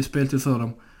mycket speltid för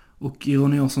dem. Och i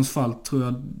Ronny Årssons fall tror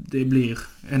jag det blir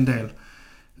en del.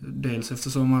 Dels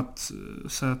eftersom att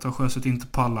Zäta Sjöstedt inte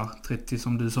pallar 30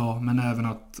 som du sa, men även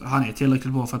att han är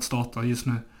tillräckligt bra för att starta just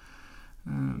nu.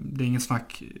 Det är inget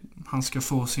snack. Han ska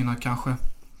få sina kanske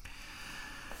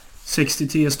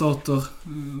 6-10 starter.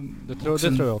 Det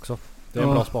tror jag också. Det är en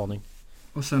bra spaning.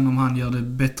 Och sen om han gör det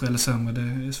bättre eller sämre,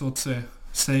 det är svårt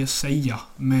att säga.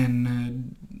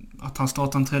 Men att han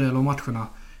startar en tredjedel av matcherna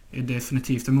är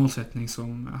definitivt en målsättning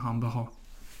som han bör ha.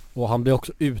 Och han blir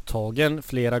också uttagen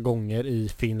flera gånger i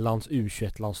Finlands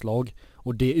U21-landslag.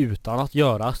 Och det utan att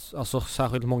göras alltså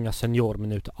särskilt många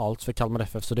seniorminuter alls för Kalmar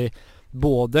FF. Så det är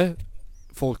både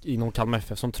folk inom Kalmar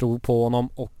FF som tror på honom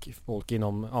och folk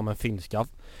inom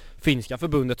finska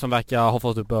förbundet som verkar ha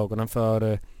fått upp ögonen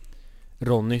för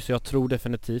Ronny. Så jag tror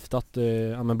definitivt att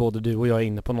både du och jag är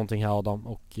inne på någonting här, Adam.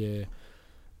 Och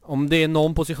om det är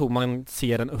någon position man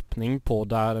ser en öppning på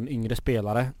där en yngre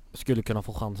spelare skulle kunna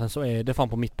få chansen, så är det fan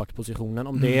på mittbackpositionen.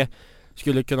 Om det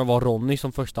skulle kunna vara Ronny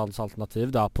som första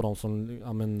alternativ där på de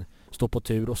som står på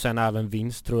tur, och sen även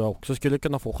Vinst tror jag också skulle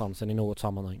kunna få chansen i något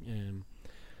sammanhang.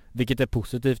 Vilket är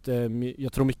positivt.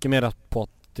 Jag tror mycket mer på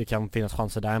att det kan finnas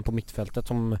chanser där än på mittfältet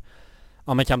som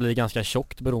kan bli ganska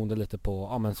tjockt beroende lite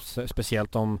på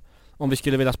speciellt om vi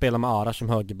skulle vilja spela med Arash som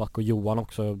högerback och Johan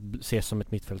också ses som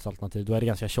ett mittfältsalternativ, då är det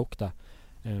ganska tjockt där.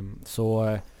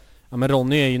 Men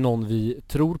Ronny är ju någon vi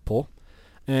tror på.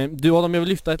 Du Adam, jag vill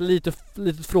lyfta ett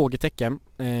litet frågetecken.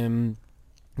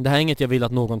 Det här är inget jag vill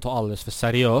att någon tar alldeles för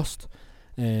seriöst.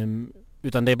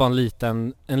 Utan det är bara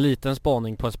en liten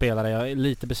spaning på en spelare jag är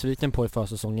lite besviken på i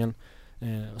försäsongen.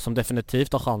 Som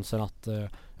definitivt har chansen att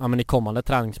i kommande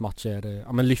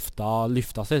träningsmatcher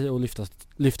lyfta sig och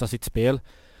lyfta sitt spel.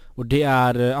 Och det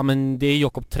är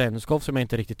Jakob Trenskov som jag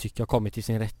inte riktigt tycker har kommit till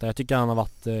sin rätta. Jag tycker han har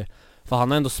varit, för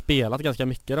han har ändå spelat ganska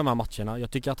mycket i de här matcherna.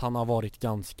 Jag tycker att han har varit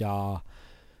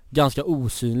ganska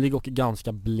osynlig och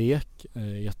ganska blek.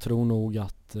 Jag tror nog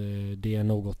att det är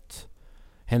något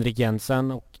Henrik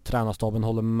Jensen och tränarstaben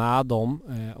håller med om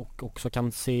och också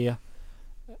kan se,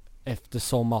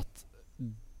 eftersom att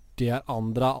det är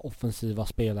andra offensiva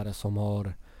spelare som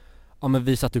har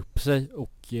visat upp sig.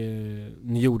 Och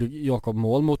nu gjorde Jakob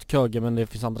mål mot Köge, men det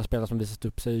finns andra spelare som visat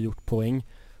upp sig och gjort poäng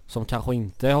som kanske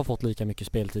inte har fått lika mycket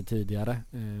speltid tidigare.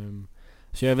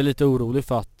 Så jag är väl lite orolig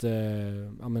för att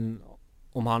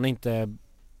om han inte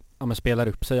spelar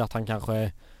upp sig, att han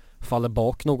kanske faller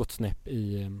bak något snäpp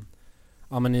i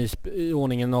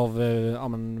ordningen av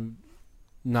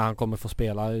när han kommer få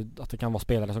spela, att det kan vara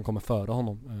spelare som kommer före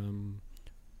honom.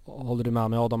 Håller du med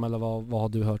mig, Adam, eller vad har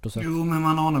du hört och sett? Jo, men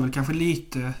man anar väl kanske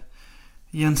lite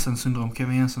Jensen-syndrom,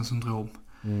 Kevin Jensen-syndrom.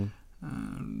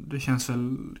 Det känns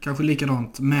väl kanske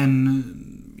likadant, men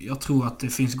jag tror att det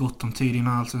finns gott om tid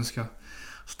innan allsvenska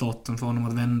starten för honom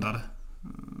att vända det.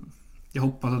 Jag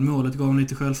hoppas att målet gav honom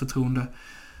lite självförtroende,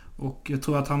 och jag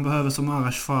tror att han behöver, som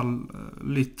Arash fall,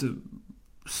 lite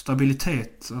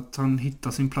stabilitet, att han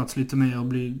hittar sin plats lite mer och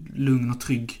blir lugn och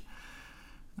trygg.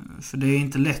 För det är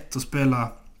inte lätt att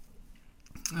spela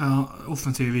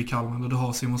offensiv i Kalmar, där du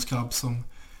har Simon Skrabb som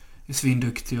är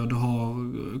svinduktig och du har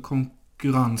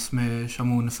konkurrens med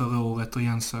Chamon förra året och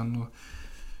Jensen, och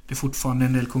det är fortfarande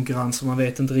en del konkurrens och man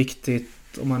vet inte riktigt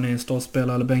om man är en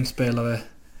startspelare eller bänkspelare.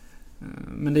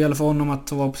 Men det gäller för honom att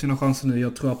ta vara på sina chanser nu.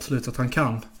 Jag tror absolut att han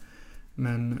kan,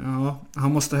 men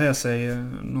han måste höja sig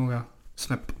några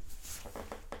snäpp.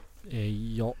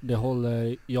 Ja, det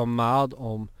håller jag med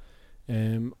om.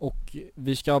 Och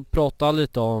vi ska prata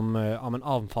lite om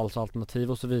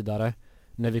anfallsalternativ och så vidare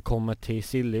när vi kommer till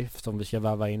Silly, som vi ska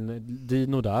väva in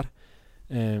Dino där.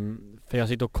 För jag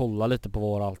sitter och kollar lite på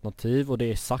våra alternativ, och det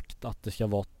är sagt att det ska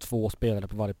vara 2 spelare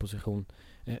på varje position.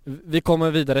 Vi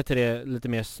kommer vidare till det lite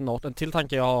mer snart. En till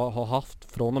tanke jag har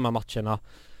haft från de här matcherna,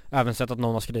 även sett att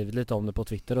någon har skrivit lite om det på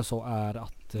Twitter och så, är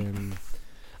att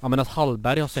att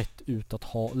Hallberg har sett ut att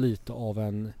ha lite av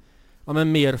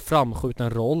en mer framskjuten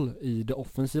roll i det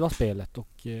offensiva spelet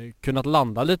och kunnat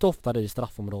landa lite oftare i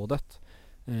straffområdet.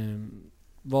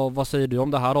 Vad säger du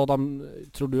om det här, Adam?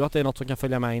 Tror du att det är något som kan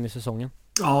följa med in i säsongen?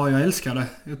 Ja, jag älskar det.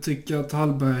 Jag tycker att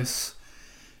Hallbergs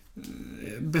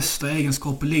bästa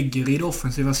egenskaper ligger i det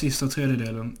offensiva sista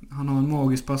tredjedelen. Han har en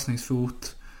magisk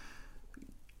passningsfot,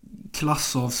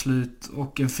 klassavslut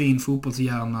och en fin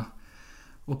fotbollshjärna.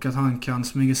 Och att han kan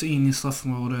smyga sig in i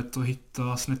straffområdet och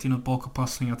hitta snett in och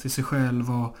bakåtpassningar till sig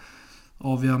själv och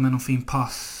avgöra med någon fin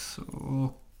pass.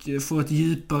 Och få ett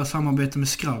djupare samarbete med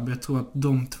Skrabb. Jag tror att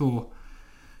de två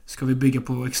ska vi bygga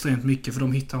på extremt mycket, för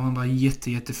de hittar varandra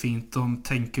jättefint. De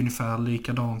tänker ungefär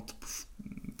likadant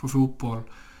på fotboll.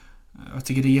 Jag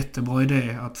tycker det är jättebra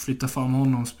idé att flytta fram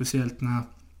honom, speciellt när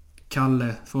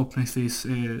Kalle förhoppningsvis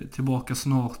är tillbaka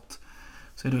snart.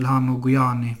 Så är det väl han och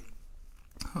Gojani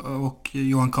och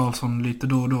Johan Karlsson lite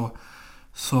då och då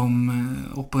som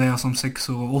opererar som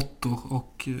 6-or och 8-or.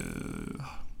 Och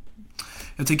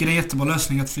jag tycker det är en jättebra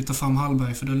lösning att flytta fram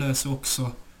Hallberg, för det löser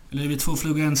också, eller det blir 2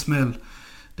 flugor i en smäll.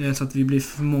 Det är så att vi blir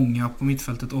för många på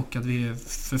mittfältet och att vi är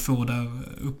för få där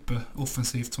uppe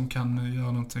offensivt som kan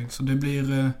göra någonting. Så det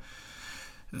blir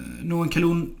nog en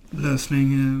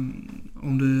kanonlösning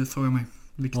om du frågar mig,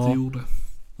 vilket det gjorde.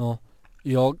 Ja.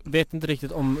 Jag vet inte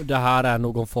riktigt om det här är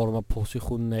någon form av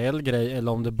positionell grej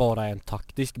eller om det bara är en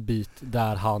taktisk bit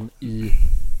där han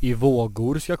i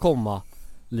vågor ska komma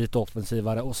lite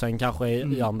offensivare och sen kanske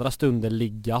i andra stunder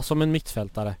ligga som en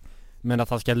mittfältare. Men att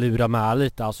han ska lura med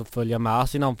lite, alltså följa med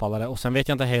sin anfallare. Och sen vet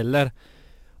jag inte heller,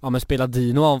 men spelar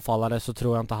Dino anfallare så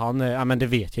tror jag inte han är, men det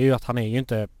vet jag ju att han är ju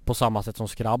inte på samma sätt som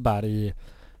Skrabb är i.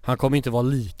 Han kommer inte vara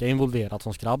lika involverad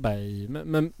som Skrabb är i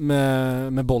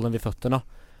med bollen vid fötterna.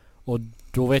 Och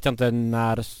då vet jag inte,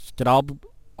 när Skrabb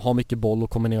har mycket boll och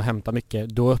kommer ner och hämtar mycket,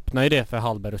 då öppnar ju det för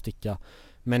Hallberg att sticka.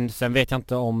 Men sen vet jag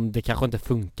inte om det kanske inte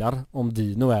funkar om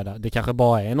Dino är där. Det kanske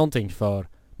bara är någonting för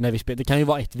när vi spelar. Det kan ju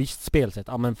vara ett visst spelsätt.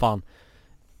 Ja men fan,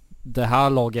 det här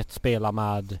laget spelar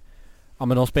med, ja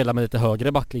men de spelar med lite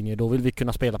högre backlinje. Då vill vi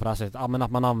kunna spela på det här sättet. Ja men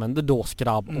att man använder då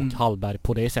Skrabb och Hallberg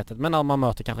på det sättet. Men när man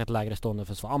möter kanske ett lägre stående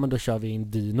försvar, ja men då kör vi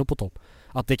in Dino på topp.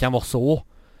 Att det kan vara så.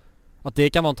 Att det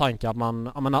kan vara en tanke att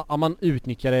man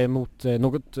utnyttjar det mot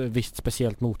något visst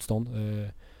speciellt motstånd.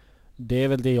 Det är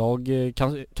väl det jag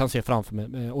kan se framför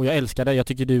mig. Och jag älskar det. Jag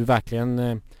tycker du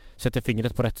verkligen sätter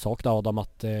fingret på rätt sak där, Adam,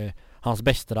 att hans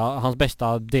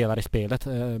bästa delar i spelet,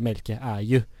 Melke, är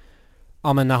ju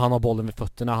när han har bollen vid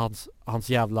fötterna, hans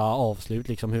jävla avslut,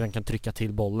 liksom hur han kan trycka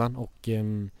till bollen. Och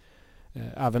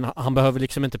även han behöver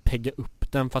liksom inte pegga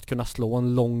upp den för att kunna slå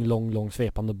en lång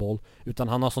svepande boll, utan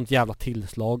han har sånt jävla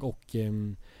tillslag och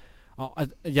ett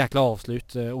jäkla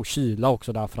avslut och kyla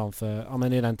också där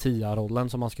framför, i den 10-rollen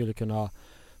som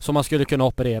man skulle kunna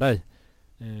operera i.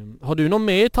 Har du någon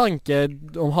mer tanke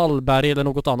om Hallberg eller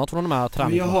något annat från de här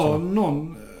träningarna? Jag har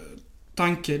någon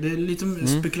tanke. Det är lite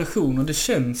spekulation och det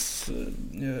känns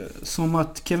som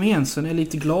att Kevin Jensen är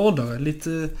lite gladare,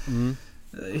 lite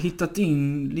hittat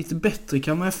in lite bättre i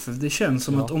Kalmar FF. Det känns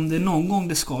som att om det är någon gång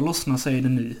det ska lossna, så är det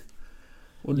nu.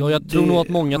 Och jag tror nog att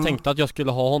många tänkte att jag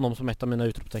skulle ha honom som ett av mina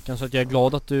utropstecken, så att jag är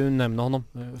glad att du nämner honom.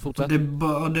 Fortsätt.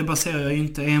 Det baserar jag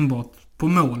inte enbart på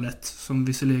målet, som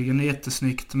visserligen är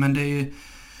jättesnyggt, men det är ju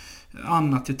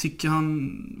annat. Jag tycker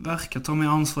han verkar ta mer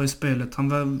ansvar i spelet.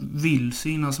 Han vill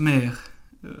synas mer.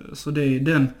 Så det är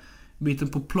den biten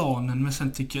på planen. Men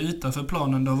sen tycker jag utanför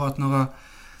planen, det har varit några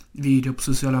videor på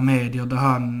sociala medier där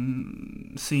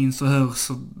han syns och hörs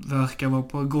och verkar vara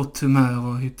på gott humör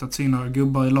och hittat sina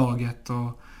gubbar i laget.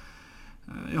 Och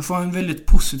jag får en väldigt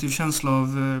positiv känsla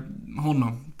av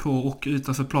honom på och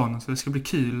utanför planen. Så det ska bli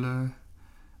kul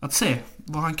att se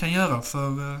vad han kan göra,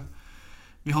 för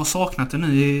vi har saknat det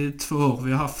nu i 2 år.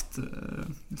 Vi har haft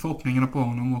förhoppningarna på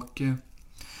honom och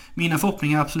mina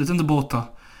förhoppningar är absolut inte borta.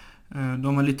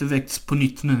 De har lite väckts på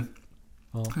nytt nu.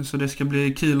 Ja. Så det ska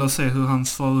bli kul att se hur han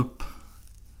svarar upp.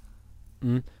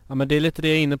 Ja, men det är lite det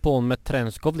jag är inne på med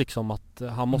Trenskov, liksom, att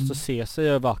han måste se sig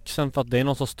över axeln, för att det är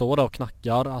någon som står där och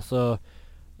knackar. Alltså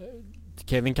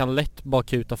Kevin kan lätt bara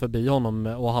kuta förbi honom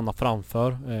och hamna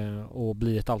framför och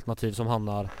bli ett alternativ som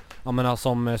hamnar,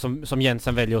 som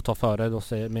Jensen väljer att ta före. Då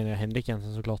menar jag Henrik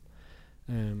Jensen såklart.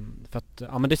 För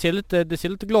att det ser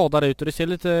lite gladare ut och det ser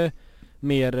lite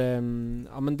mer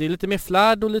det är lite mer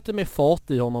flärd och lite mer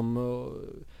fart i honom och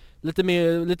lite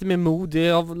mer mod. Det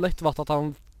har lätt varit att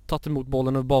han tagit emot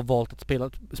bollen och bara valt att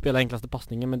spela enklaste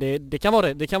passningen, men det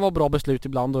kan vara bra beslut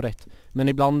ibland och rätt, men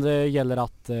ibland gäller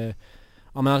att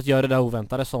att göra det där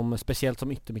oväntade, speciellt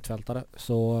som yttermittfältare.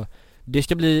 Så det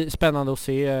ska bli spännande att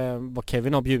se vad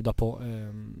Kevin har bjuda på.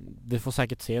 Vi får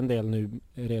säkert se en del nu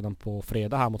redan på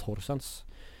fredag här mot Horsens,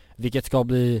 vilket ska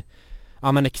bli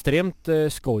extremt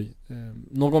skoj.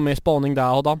 Någon mer spaning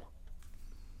där, Adam?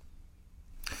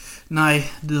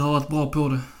 Nej, du har varit bra på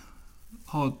det.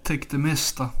 Har täckt det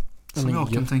mesta som jag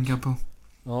kan tänka på.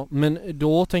 Ja, men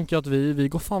då tänker jag att vi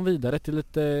går fan vidare till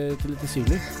lite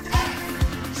silly.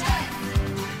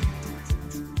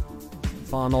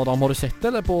 Fan Adam, har du sett det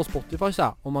eller på Spotify så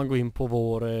här, om man går in på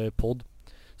vår podd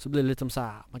så blir det lite som så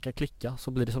här, man kan klicka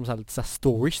så blir det som så här, lite så här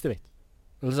stories, du vet.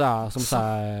 Eller så här, som så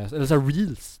här, eller så här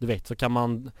reels, du vet, så kan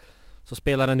man så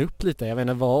spelar den upp lite. Jag vet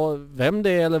inte vem det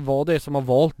är eller vad det är som har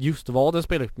valt just vad den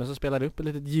spelar upp, men så spelar den upp ett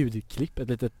litet ljudklipp, ett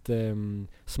litet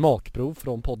smakprov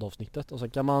från poddavsnittet och så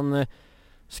kan man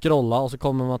scrolla och så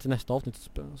kommer man till nästa avsnitt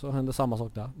så händer samma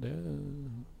sak där. Det är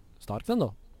starkt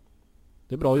ändå.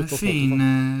 Det är bra gjort.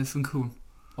 Fin funktion.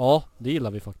 Ja, det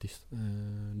gillar vi faktiskt.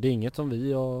 Det är inget som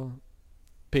vi har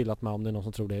pillat med om det är någon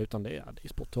som tror det, utan det är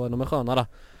Spotify. De är sköna där.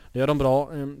 Det gör de bra.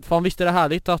 Fan, visst är det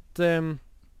härligt att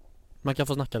man kan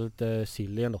få snacka lite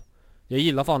silly ändå. Jag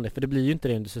gillar fan det, för det blir ju inte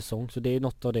det under säsong. Så det är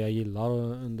något av det jag gillar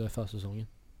under försäsongen.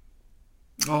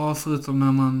 Ja, förutom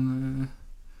när man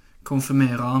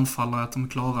konfirmerar anfallare att de är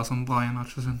klara som Brian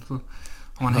Hutchison, så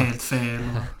har man helt fel.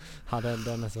 Ja,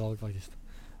 den är svag faktiskt.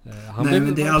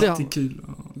 Men det är alltid kul.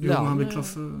 Han blir klar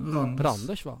för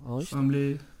Randers va? Ja, så han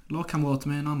blir lagkamrat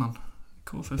med en annan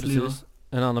KFF-lirare.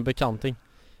 En annan bekanting.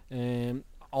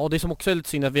 Ja, det som också är lite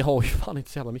synd att vi har ju fan inte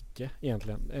så jävla mycket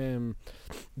egentligen.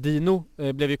 Dino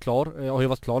blev ju klar. Jag har ju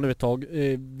varit klar nu ett tag.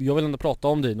 Jag vill ändå prata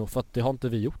om Dino för att det har inte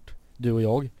vi gjort. Du och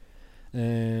jag.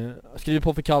 Skriver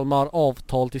på för Kalmar,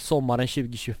 avtal till sommaren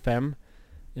 2025.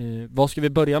 Vad ska vi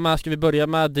börja med? Ska vi börja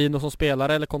med Dino som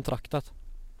spelare eller kontraktet?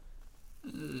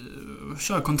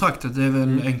 Kör kontraktet, det är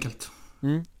väl enkelt.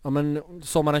 Ja, men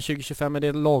sommaren 2025, är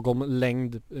det lagom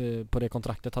längd på det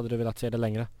kontraktet? Hade du velat se det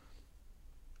längre?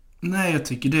 Nej, jag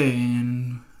tycker det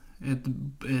är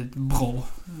ett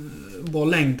bra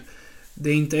längd. Det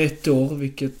är inte 1 år,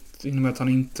 vilket innebär att han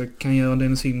inte kan göra det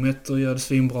med simmet och göra det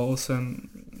svinbra och sen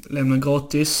lämna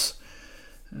gratis.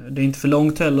 Det är inte för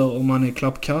långt heller om man är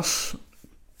klappkass.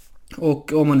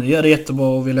 Och om man nu gör det jättebra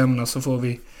och vill lämna så får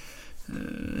vi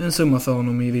en summa för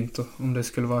honom i vinter om det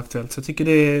skulle vara aktuellt. Så jag tycker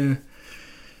det är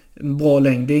en bra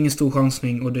längd. Det är ingen stor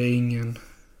chansning och det är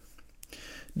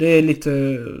det är lite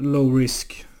low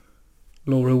risk,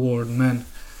 low reward, men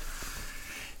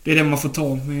det är det man får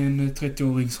ta med en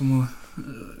 30-åring som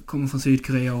kommer från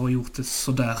Sydkorea och har gjort det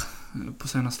sådär på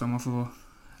senaste. Man får vara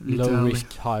lite low ärlig.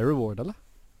 Risk, high reward, eller?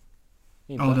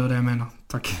 Inte. Ja, det var det jag menar.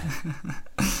 Tack.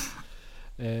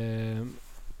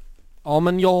 Ja,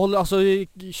 men jag håller, alltså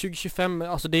 2025,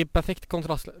 alltså det är perfekt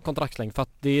kontraktslängd för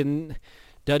att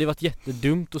det hade varit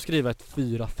jättedumt att skriva ett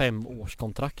 4-5 års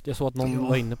kontrakt. Jag såg att någon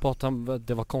var inne på att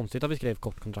det var konstigt att vi skrev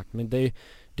kort kontrakt, men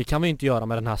det kan vi inte göra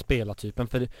med den här spelartypen,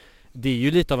 för det är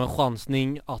ju lite av en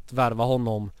chansning att värva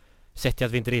honom sett till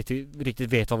att vi inte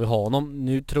riktigt vet vad vi har honom.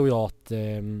 Nu tror jag att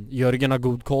Jörgen har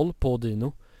god koll på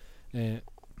Dino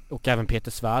och även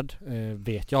Peter Svärd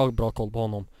vet jag har bra koll på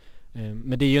honom.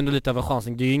 Men det är ju ändå lite av en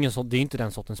chansning. Det är inte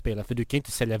den sortens spelare, för du kan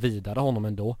inte sälja vidare honom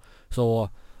ändå. Så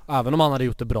även om han hade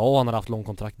gjort det bra och han hade haft lång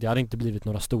kontrakt, det hade inte blivit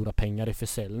några stora pengar i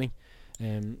försäljning.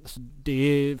 Så det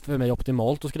är för mig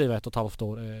optimalt att skriva 1,5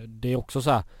 år. Det är också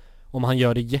så här, om han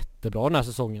gör det jättebra den här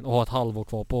säsongen och har ett halvår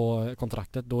kvar på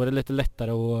kontraktet, då är det lite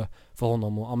lättare för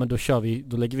honom och, ja, men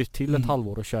då lägger vi till ett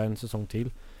halvår och kör en säsong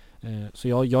till. Så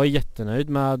jag är jättenöjd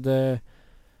med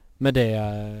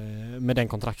den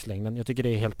kontraktslängden. Jag tycker det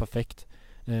är helt perfekt.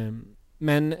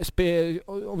 Men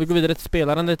om vi går vidare till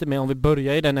spelaren lite mer, om vi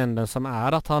börjar i den änden som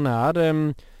är att han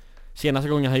är senaste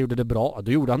gången han gjorde det bra,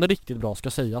 då gjorde han det riktigt bra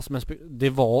ska sägas, men det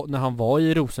var när han var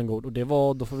i Rosengård och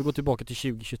då får vi gå tillbaka till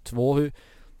 2022.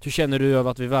 Hur känner du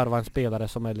över att vi värvar en spelare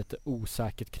som är lite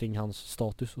osäkert kring hans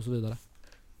status och så vidare?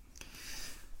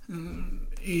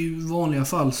 I vanliga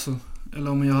fall så,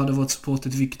 eller om jag hade varit supporter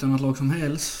till vilket annat lag som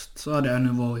helst, så hade jag nu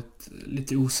varit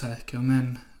lite osäker,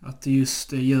 men att det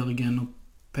just är Jörgen och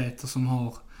Peter som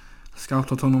har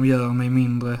scoutat honom gör mig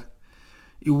mindre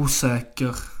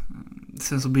osäker.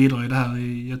 Sen så bidrar ju det här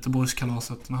i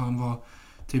Göteborgskalaset när han var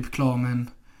typ klar med en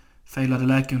failade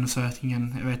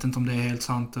läkarundersökningen. Jag vet inte om det är helt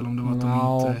sant eller om det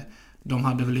var att de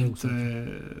hade väl inte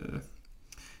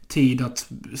tid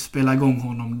att spela igång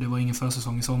honom. Det var ingen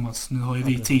försäsong i somras. Nu har ju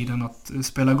vi tiden att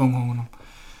spela igång honom.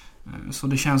 Så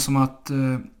det känns som att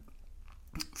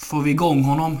får vi igång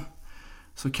honom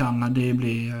så kan det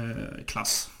bli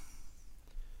klass.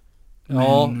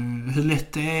 Men hur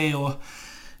lätt det är, och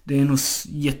det är nog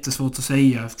jättesvårt att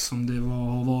säga eftersom det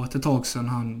har varit ett tag sedan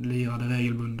han lirade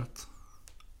regelbundet.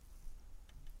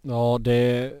 Ja,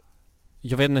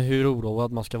 jag vet inte hur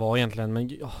oroad man ska vara egentligen,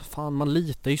 men fan, man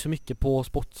litar ju så mycket på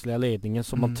sportsliga ledningen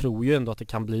så man tror ju ändå att det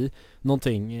kan bli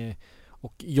någonting.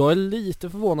 Och jag är lite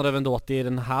förvånad över ändå att det är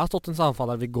den här sortens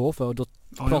anfallare vi går för. Och då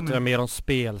pratar jag mer om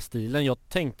spelstilen. Jag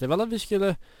tänkte väl att vi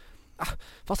skulle...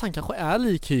 fast han kanske är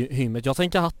lik Hymmet.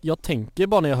 Jag tänker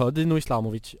bara när jag hör Dino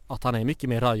Islamovic att han är mycket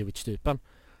mer Rajovic-typen.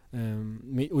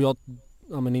 Och jag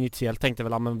initiellt tänkte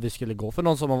väl att vi skulle gå för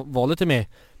någon som var lite mer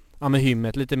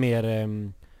Hymmet, lite mer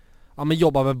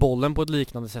jobba med bollen på ett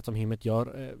liknande sätt som Hymmet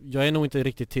gör. Jag är nog inte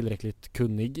riktigt tillräckligt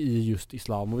kunnig i just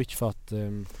Islamovic för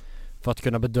att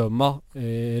kunna bedöma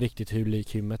riktigt hur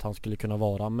lik Hymmet han skulle kunna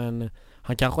vara. Men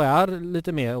han kanske är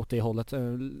lite mer åt det hållet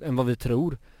än vad vi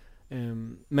tror.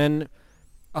 Men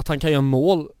att han kan göra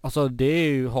mål, alltså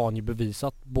det har han ju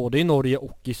bevisat både i Norge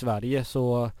och i Sverige.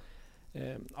 Så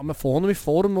men få honom i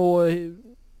form och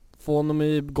få honom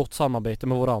i gott samarbete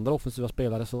med våra andra offensiva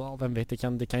spelare, så vem vet,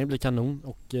 det kan ju bli kanon.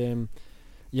 Och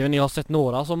jag har sett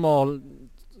några som har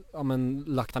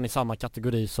lagt han i samma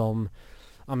kategori som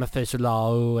Feysullah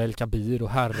och El Kabir och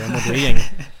Herren och det gänget.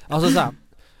 Alltså så här,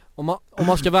 om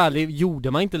man ska vara ärlig,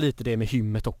 gjorde man inte lite det med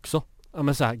Hymmet också?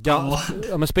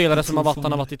 Spelare som han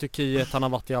har varit i Turkiet, han har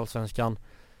varit i Allsvenskan.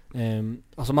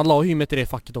 Alltså man la Hymmet i det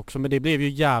facket också, men det blev ju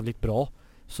jävligt bra.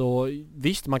 Så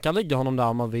visst, man kan lägga honom där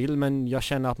om man vill, men jag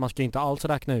känner att man ska inte alls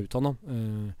räkna ut honom.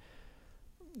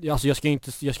 Alltså jag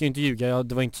ska inte ljuga.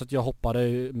 Det var inte så att jag hoppade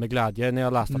med glädje när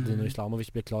jag läste att Dino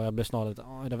Islamovic blev klar. Jag blev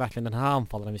snarare är det verkligen den här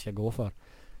anfallaren vi ska gå för?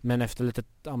 Men efter lite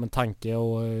tanke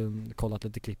och kollat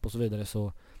lite klipp och så vidare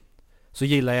så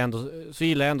gillar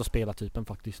jag ändå spelartypen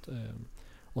faktiskt.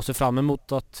 Och ser fram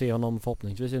emot att se honom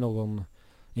förhoppningsvis i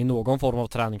någon form av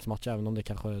träningsmatch, även om det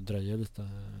kanske dröjer lite.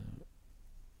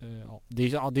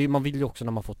 Man vill ju också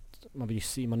när man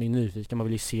är nyfiken, man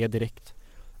vill ju se direkt.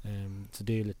 Så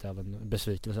det är lite av en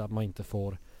besvikelse att man inte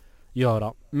får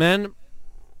göra. Men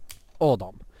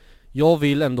Adam, jag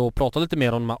vill ändå prata lite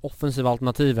mer om de här offensiva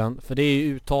alternativen, för det är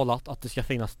ju uttalat att det ska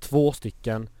finnas 2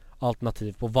 stycken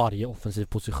alternativ på varje offensiv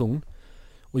position.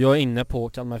 Och jag är inne på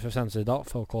Kalmar FFs hemsida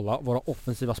för att kolla våra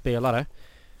offensiva spelare.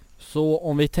 Så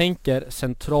om vi tänker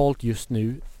centralt just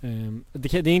nu,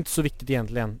 det är inte så viktigt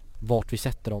egentligen vart vi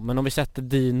sätter dem, men om vi sätter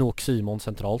Dino och Simon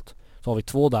centralt så har vi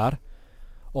 2 där.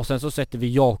 Och sen så sätter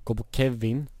vi Jakob och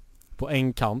Kevin på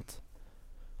en kant.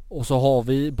 Och så har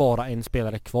vi bara en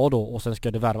spelare kvar då, och sen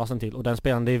ska det värvas en till. Och den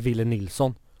spelaren, det är Ville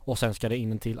Nilsson. Och sen ska det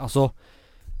in en till. Alltså,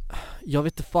 jag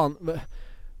vet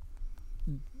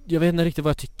inte riktigt vad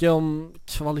jag tycker om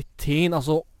kvaliteten.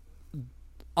 Alltså,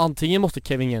 antingen måste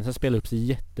Kevin Jensen spela upp sig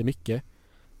jättemycket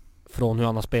från hur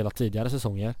han har spelat tidigare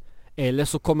säsonger. Eller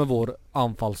så kommer vår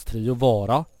anfallstrio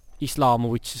vara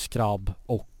Islamovic, Skrabb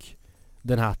och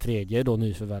den här tredje då,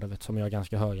 nyförvärvet, som jag har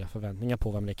ganska höga förväntningar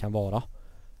på vem det kan vara.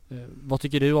 Vad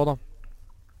tycker du, Adam?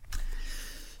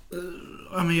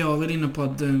 Jag är väl inne på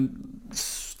att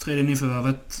tredje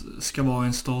nyförvärvet ska vara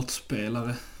en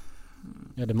startspelare.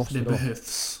 Ja, det måste det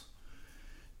behövs.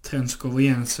 Trenskov och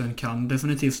Jensen kan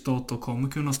definitivt starta och kommer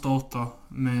kunna starta,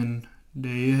 men det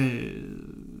är ju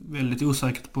väldigt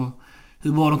osäkert på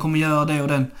hur bra de kommer göra det och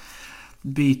den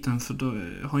biten, för då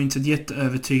har inte sett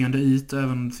jätteövertygande ut,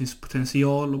 även om det finns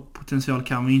potential, och potential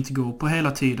kan vi inte gå på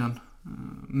hela tiden.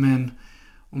 Men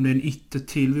om det är en ytter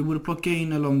till vi borde plocka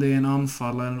in, eller om det är en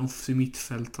anfallare eller en offensiv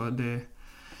mittfältare,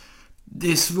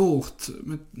 det är svårt.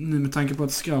 Nu med tanke på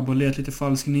att Skrabb har letat lite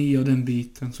falsk 9 och den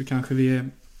biten, så kanske vi är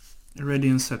ready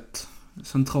and set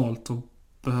centralt och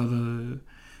behöver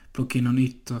plocka in någon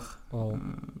ytter.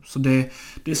 Så det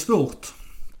är svårt.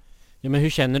 Ja, men hur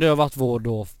känner du över att vår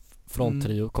då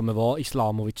fronttrio kommer vara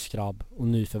Islamovic, Skrabb och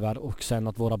nyförvärv, och sen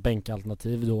att våra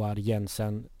bänkalternativ då är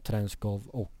Jensen, Trenskov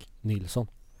och Nilsson?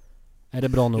 Är det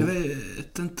bra nog? Jag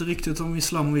vet inte riktigt om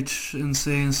Islamovic ens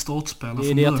är en startspelare.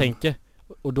 Det är det jag tänker.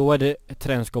 Och då är det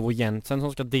Trenskov och Jensen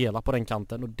som ska dela på den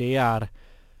kanten, och det är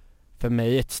för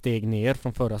mig ett steg ner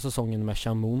från förra säsongen med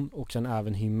Chamon och sen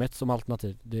även Hymmet som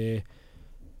alternativ.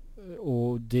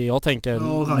 Och det jag tänker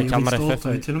med Kalmar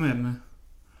FF till och med.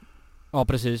 Ja,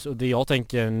 precis. Och det jag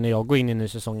tänker när jag går in i en ny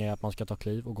säsong är att man ska ta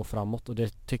kliv och gå framåt. Och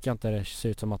det tycker jag inte det ser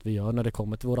ut som att vi gör när det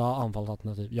kommer till våra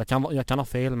anfallsalternativ. Jag kan ha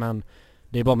fel, men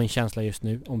det är bara min känsla just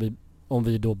nu. Om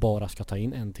vi då bara ska ta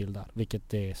in en till där, vilket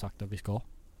det är sagt att vi ska.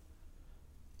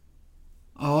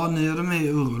 Ja, nu är det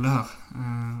med orolig här.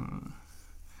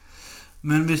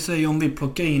 Men vi säger om vi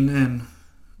plockar in en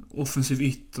offensiv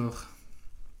ytter,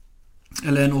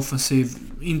 eller en offensiv,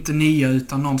 inte 9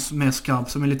 utan någon mer Skrabb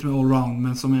som är lite mer allround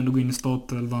men som ändå går in i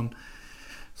startelvan.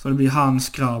 Så det blir han,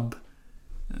 Skrabb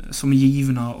som är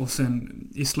givna, och sen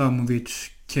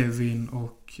Islamovic, Kevin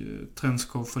och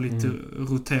Trenskov för lite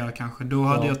rotera kanske. Då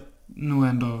hade jag nog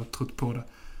ändå trott på det.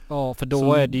 Ja, för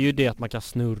då är det ju det att man kan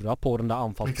snurra på den där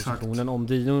anfallspositionen. Exakt. Om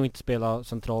Dino inte spelar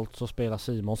centralt så spelar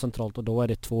Simon centralt, och då är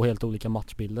det 2 helt olika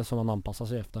matchbilder som man anpassar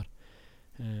sig efter.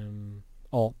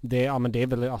 Men det är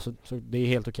väl alltså, så det är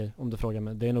helt okej om du frågar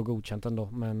mig. Det är nog godkänt ändå,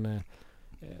 men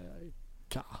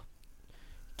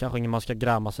kanske ingen man ska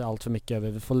gräma sig allt för mycket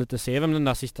över. Vi får lite se vem den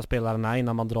där sista spelaren är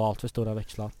innan man drar allt för stora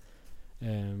växlar.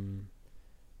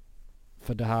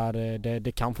 För det här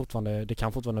det kan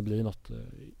fortfarande bli något.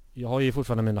 Jag har ju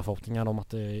fortfarande mina förhoppningar om att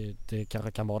det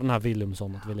kanske kan vara den här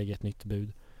Willumsson, att vi lägger ett nytt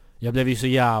bud. Jag blev ju så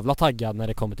jävla taggad när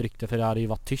det kom ett rykte, för det hade ju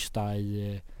varit tyst där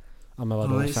i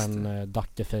sen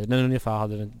Dackefejden ungefär,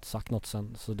 hade det inte sagt något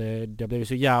sen. Så jag blev ju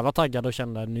så jävla taggad och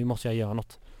kände nu måste jag göra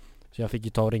något. Så jag fick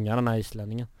ju ta och ringa den här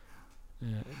islänningen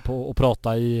och prata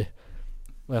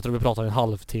och jag tror vi pratade en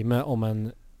halvtimme om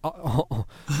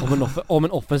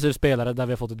en offensiv spelare där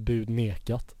vi har fått ett bud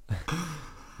nekat.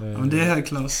 Men det är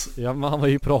klass. Ja, men han var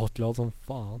ju pratglad som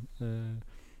fan.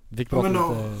 Vi fick prata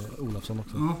lite Olofsson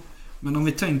också. Ja, men om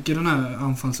vi tänker den här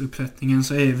anfallsuppsättningen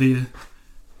så är vi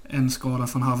en skada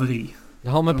från haveri.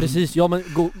 Ja, men precis. Ja, men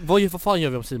vad fan gör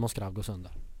vi om Simon Skrabb går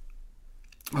sönder?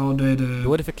 Ja, då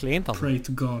är det för klent alltså. Pray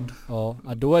to God. Ja,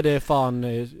 då är det fan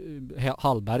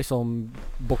Hallberg som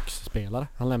boxspelare.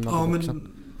 Han lämnar boxen.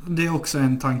 Men det är också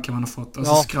en tanke man har fått.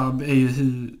 Alltså Skrabb är ju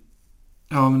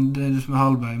men det är det som är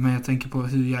Hallberg. Men jag tänker på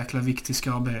hur jäkla viktig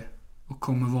Skrabb är och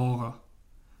kommer vara.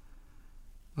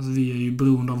 Alltså vi är ju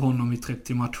beroende av honom i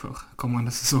 30 matcher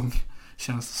kommande säsong,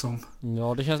 känns det som.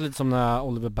 Ja, det känns lite som när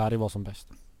Oliver Berg var som bäst.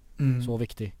 Så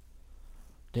viktig.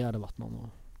 Det hade varit någon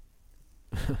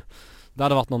det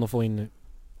hade varit någon att få in nu.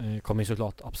 Kommer ju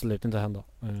såklart absolut inte hända.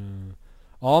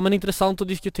 Ja, men intressant att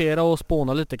diskutera och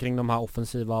spåna lite kring de här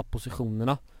offensiva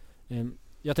positionerna.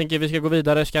 Jag tänker vi ska gå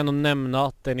vidare. Ska ändå nämna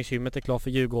att Dennis Hymmet är klar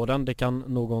för Djurgården. Det kan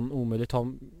någon omöjligt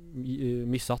ha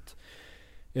missat.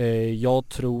 Jag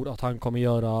tror att han kommer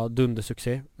göra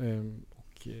dundersuccé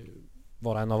och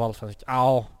vara en av allsvensk.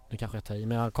 Ja, det kanske jag tar i,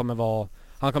 men han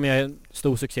kommer göra en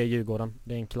stor succé i Djurgården.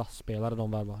 Det är en klassspelare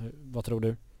de värvar. Vad tror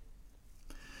du?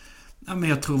 Ja, men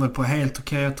jag tror väl på helt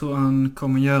okej. Jag tror han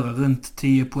kommer göra runt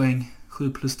 10 poäng.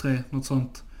 7+3, något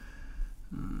sånt.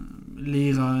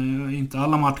 Lira inte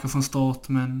alla matcher från start,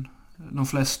 men de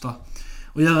flesta.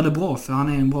 Och göra det bra, för han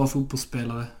är en bra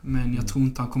fotbollsspelare. Men jag tror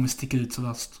inte han kommer sticka ut så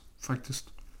värst, faktiskt.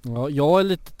 Ja,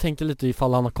 jag tänker lite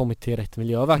ifall han har kommit till rätt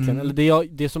miljö verkligen. Eller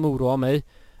det som oroar mig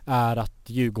är att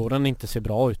Djurgården inte ser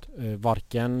bra ut.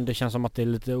 Varken, det känns som att det är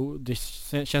lite, det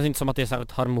känns inte som att det är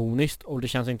särskilt harmoniskt, och det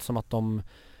känns inte som att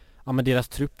deras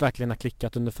trupp verkligen har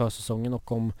klickat under försäsongen,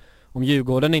 och om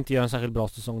Djurgården inte gör en särskilt bra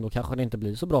säsong, då kanske det inte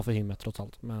blir så bra för Hymmet trots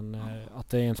allt. Men att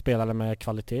det är en spelare med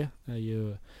kvalitet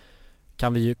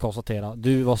kan vi ju konstatera.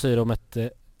 Du, vad säger du om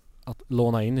att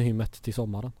låna in Hymmet till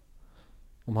sommaren?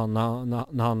 Om han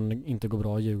när han inte går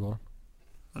bra i Djurgården.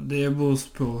 Det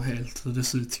beror på helt hur det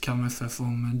ser ut i Kalmar FF,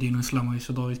 om Dino Islamovic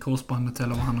har dragit korsbandet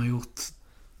eller om han har gjort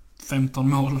 15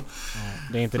 mål. Ja,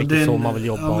 det är inte riktigt så man vill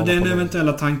jobba. Ja, men det är den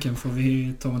eventuella tanken, för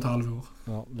vi tar ett halvår.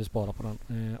 Ja, vi sparar på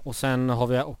den. Och sen har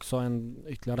vi också en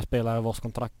ytterligare spelare vars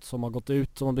kontrakt som har gått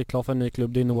ut, som har blivit klar för en ny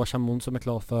klubb. Det är Noah Chamon som är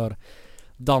klar för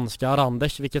danska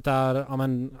Randers, vilket är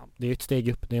det är ett steg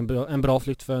upp. Det är en bra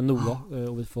flytt för Noah,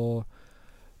 och vi får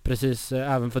precis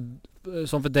även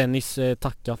som för Dennis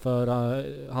tacka för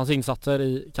hans insatser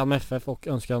i Kalmar FF och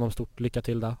önskar honom stort lycka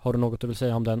till där. Har du något du vill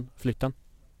säga om den flytten?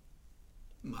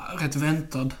 Rätt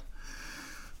väntad.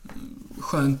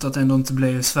 Skönt att ändå inte bli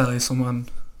i Sverige som man,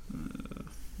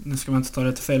 nu ska man inte ta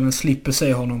det till fel, men slipper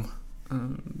se honom.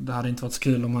 Det hade inte varit så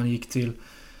kul om han gick till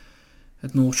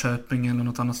ett Norrköping eller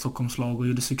något annat Stockholmslag och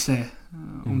gjorde succé.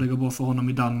 Om det går bra för honom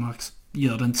i Danmark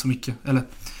gör det inte så mycket. Eller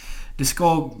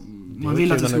man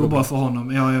vill att det ska gå bra för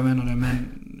honom. Ja, jag menar det. Men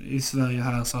i Sverige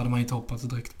här så hade man inte hoppats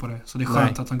direkt på det. Så det är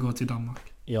skönt att han går till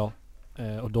Danmark. Ja,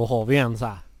 och då har vi en så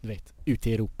här, du vet, ute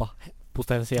i Europa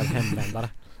potentiell hemländare.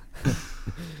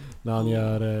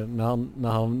 när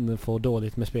han får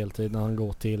dåligt med speltid, när han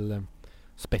går till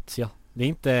Spezia.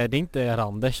 Det är inte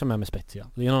Randers som är med Spezia.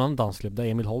 Det är en annan dansklubb där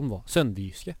Emil Holm var.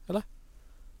 Sönderjyske, eller?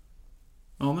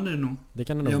 Ja, men det är nog. Det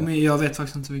kan det nog vara. Jag vet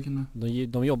faktiskt inte vilken det är.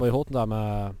 De jobbar ju hårt där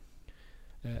med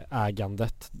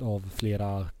ägandet av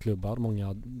flera klubbar,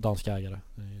 många danska ägare.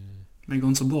 Men det går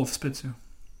inte så bra för Spezia.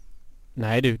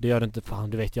 Nej du, det gör det inte. Fan,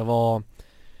 du vet,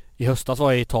 i höstas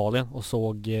var jag i Italien och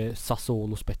såg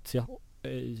Sassuolo Spezia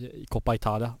i Coppa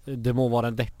Italia. Det må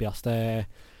vara det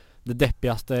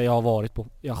deppigaste jag har varit på.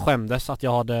 Jag skämdes att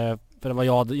jag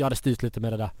hade styrt lite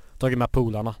med det där. Tagit med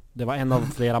polarna. Det var en av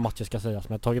flera matcher ska sägas,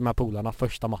 men jag tagit med polarna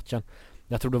första matchen.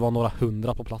 Jag tror det var några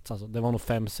 100 på plats alltså. Det var nog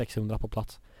 500-600 på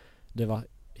plats. Det var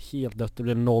helt dött. Det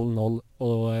blev 0-0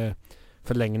 och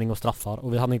förlängning och straffar.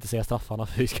 Och vi hann inte se straffarna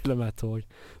för vi skulle med ett tåg.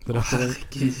 Så det var en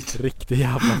riktig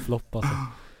jävla flopp alltså.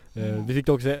 Vi fick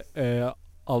också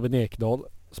Albin Ekdal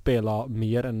spela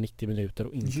mer än 90 minuter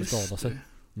och inte skada sig.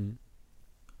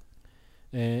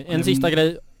 En sista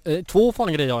grej. Två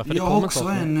fan grejer för jag har också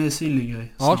en sillig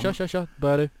grej. Ja, kör.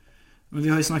 Börjar du. Men vi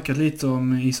har ju snackat lite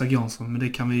om Isak Jansson, men det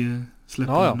kan vi ju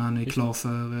släppa när han är klar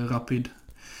för Rapid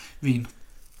Wien.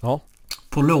 Ja.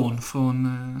 På lån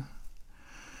från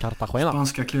Cartagena.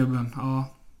 Spanska klubben. Ja.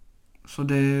 Så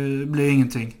det blir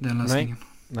ingenting, den lösningen.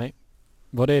 Nej.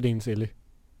 Vad är din silly?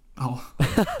 Ja.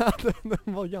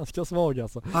 Den var ganska svag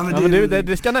alltså. Ja, men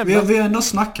det ska nämnas. Vi har ändå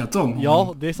snackat om.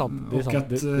 Ja, det är sant. Det är och sant. att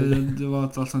det var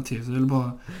ett alternativ. Så det är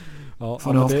bara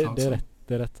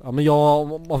det är rätt. Ja, men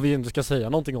om vi inte ska säga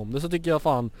någonting om det så tycker jag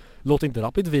fan, låt inte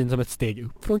Rapid Wien som ett steg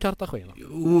upp från Cartagena.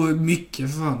 Jo,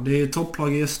 mycket fan. Det är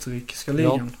topplag i österrikiska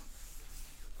ligan.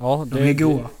 Ja, de är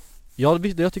goa. Ja,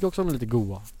 jag tycker också de är lite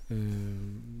goa.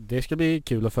 Det ska bli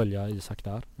kul att följa Isak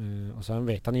där. Och sen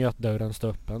vet han ju att dörren står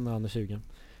öppen när han är 20.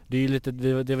 Det är lite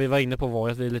det vi var inne på var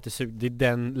att vi är lite det är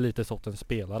den lite sortens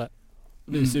spelare.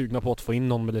 Vi är sugna på att få in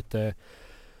någon med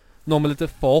lite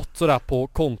fart sådär på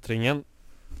kontringen.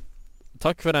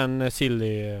 Tack för den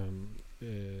silly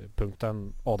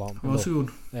punkten, Adam. Varsågod.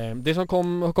 Det som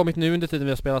har kommit nu under tiden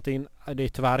vi har spelat in, det är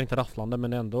tyvärr inte rafflande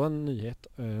men ändå en nyhet.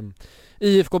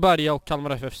 IFK Berga och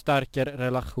Kalmar FF stärker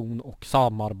relation och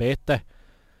samarbete.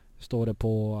 Står det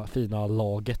på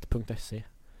finalaget.se.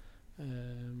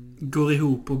 Går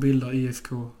ihop och bildar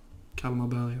IFK Kalmar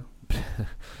Berga.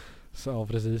 Så ja,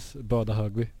 precis. Böda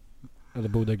Högby. Eller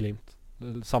Bodö Glimt.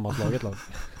 Sammanslaget lag.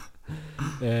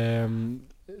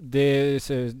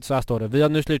 Så här står det. Vi har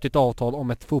nu slutit avtal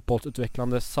om ett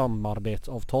fotbollsutvecklande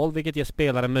samarbetsavtal vilket ger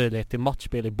spelare möjlighet till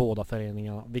matchspel i båda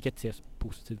föreningarna, vilket ses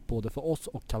positivt både för oss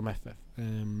och Kalmar FF.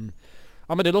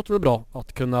 Ja, men det låter väl bra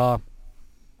att kunna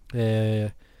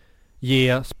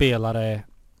ge spelare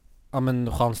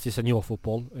chans till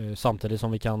seniorfotboll samtidigt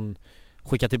som vi kan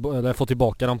få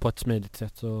tillbaka dem på ett smidigt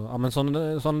sätt. Så ja, men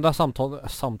sådana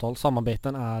där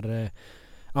samarbeten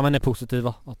är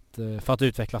positiva för att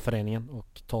utveckla föreningen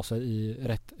och ta sig i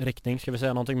rätt riktning. Ska vi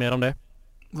säga någonting mer om det?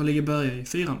 Vad ligger Berga i?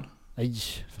 4? Nej,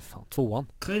 för fan. 2:an.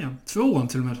 3:an? 2:an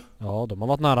till och med? Ja, de har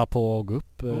varit nära på att gå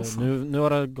upp. Nu har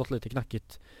det gått lite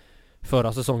knackigt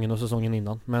förra säsongen och säsongen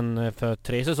innan. Men för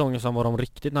 3 säsonger sedan var de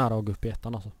riktigt nära att gå upp i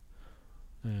 1:an alltså.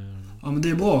 Ja, men det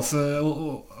är bra för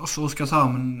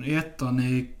Oskarshamn i 1:an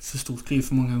är för stort kliv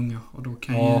för många unga. Och då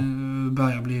kan ju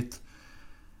Berga bli ett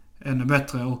ännu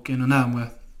bättre och ännu närmare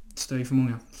steg för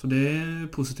många. Så det är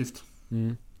positivt.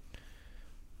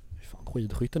 Fan,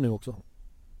 skidskytte nu också.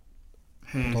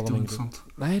 Helt ointressant.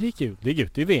 Nej, det är kul.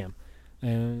 Det är VM.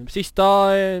 Sista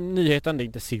nyheten, det är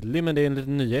inte silly men det är en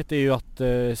liten nyhet, det är ju att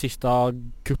sista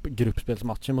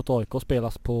gruppspelsmatchen mot AIK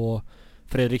spelas på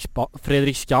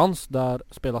Fredriksskans, där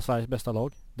spelar Sveriges bästa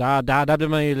lag. Där blir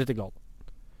man ju lite glad.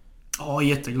 Ja,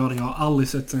 jätteglad. Jag har aldrig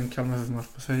sett en Kalmar FF-match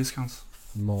på Fredriksskans.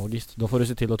 Magiskt. Då får du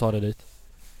se till att ta dig dit.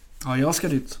 Ja, jag ska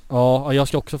dit. Ja, jag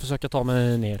ska också försöka ta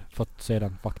mig ner för att se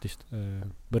den faktiskt.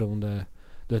 Beroende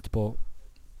lite på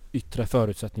yttre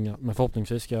förutsättningar. Men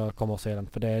förhoppningsvis ska jag komma och se den.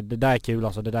 För det där är kul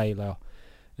alltså, det där gillar jag.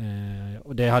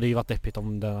 Och det hade ju varit deppigt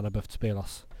om den hade behövt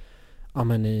spelas. Ja,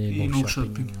 men i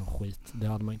Norrköping och skit. Det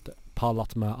hade man inte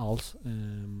pallat med alls.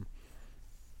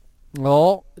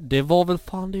 Ja, det var väl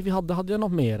fan det vi hade. Hade jag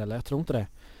något mer eller? Jag tror inte det.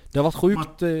 Det har varit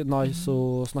sjukt nice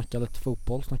att snacka lite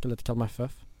fotboll, snacka lite Kalmar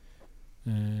FF.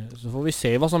 Så får vi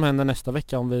se vad som händer nästa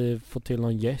vecka, om vi får till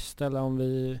någon gäst eller om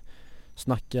vi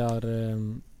snackar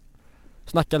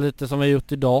lite som vi har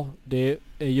gjort idag. Det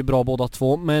är ju bra båda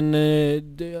två, men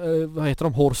vad heter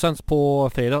de? Horsens på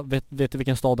fredag. Vet du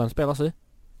vilken stad den spelas i?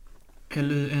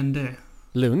 LUND.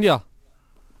 Lund, ja.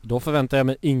 Då förväntar jag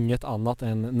mig inget annat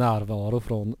än närvaro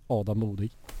från Adam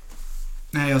Modig.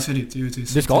 Nej, jag ser dit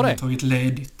givetvis. Det ska det? Jag har tagit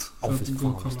ledigt.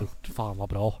 Fan vad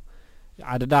bra.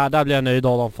 Ja, det där blir jag nöjd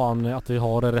av fan, att vi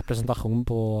har en representation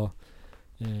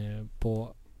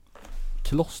på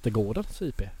Klostergårdens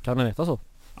IP. Kan den heta så?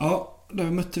 Ja,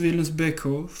 där mötte Vilnius BK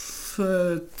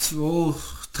för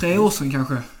 3 år sedan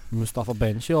kanske. Mustafa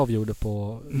Benchi avgjorde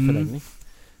på förlängning.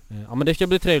 Ja, men det ska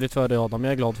bli trevligt för dig, Adam.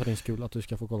 Jag är glad för din skull att du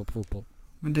ska få kolla på fotboll.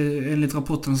 Men enligt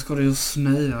rapporten ska det ju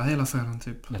snöa hela fredagen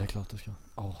typ. Ja, det är klart det ska.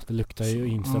 Ja, det luktar ju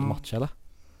inställd match, eller?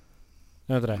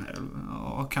 Är det det?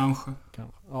 Ja, kanske.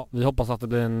 Ja, vi hoppas att det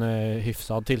blir en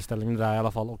hyfsad tillställning där i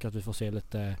alla fall, och att vi får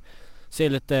se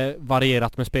lite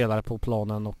varierat med spelare på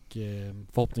planen och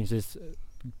förhoppningsvis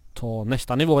ta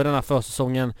nästa nivå i den här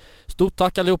försäsongen. Stort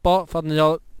tack allihopa för att ni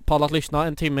har pallat lyssna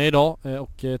en timme idag,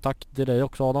 och tack till dig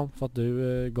också, Adam, för att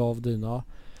du gav dina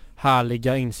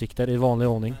härliga insikter i vanlig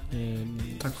ordning.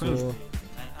 Tack själv.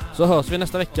 Så hörs vi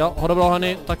nästa vecka. Ha det bra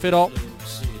hörni. Tack för idag.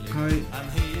 Hej.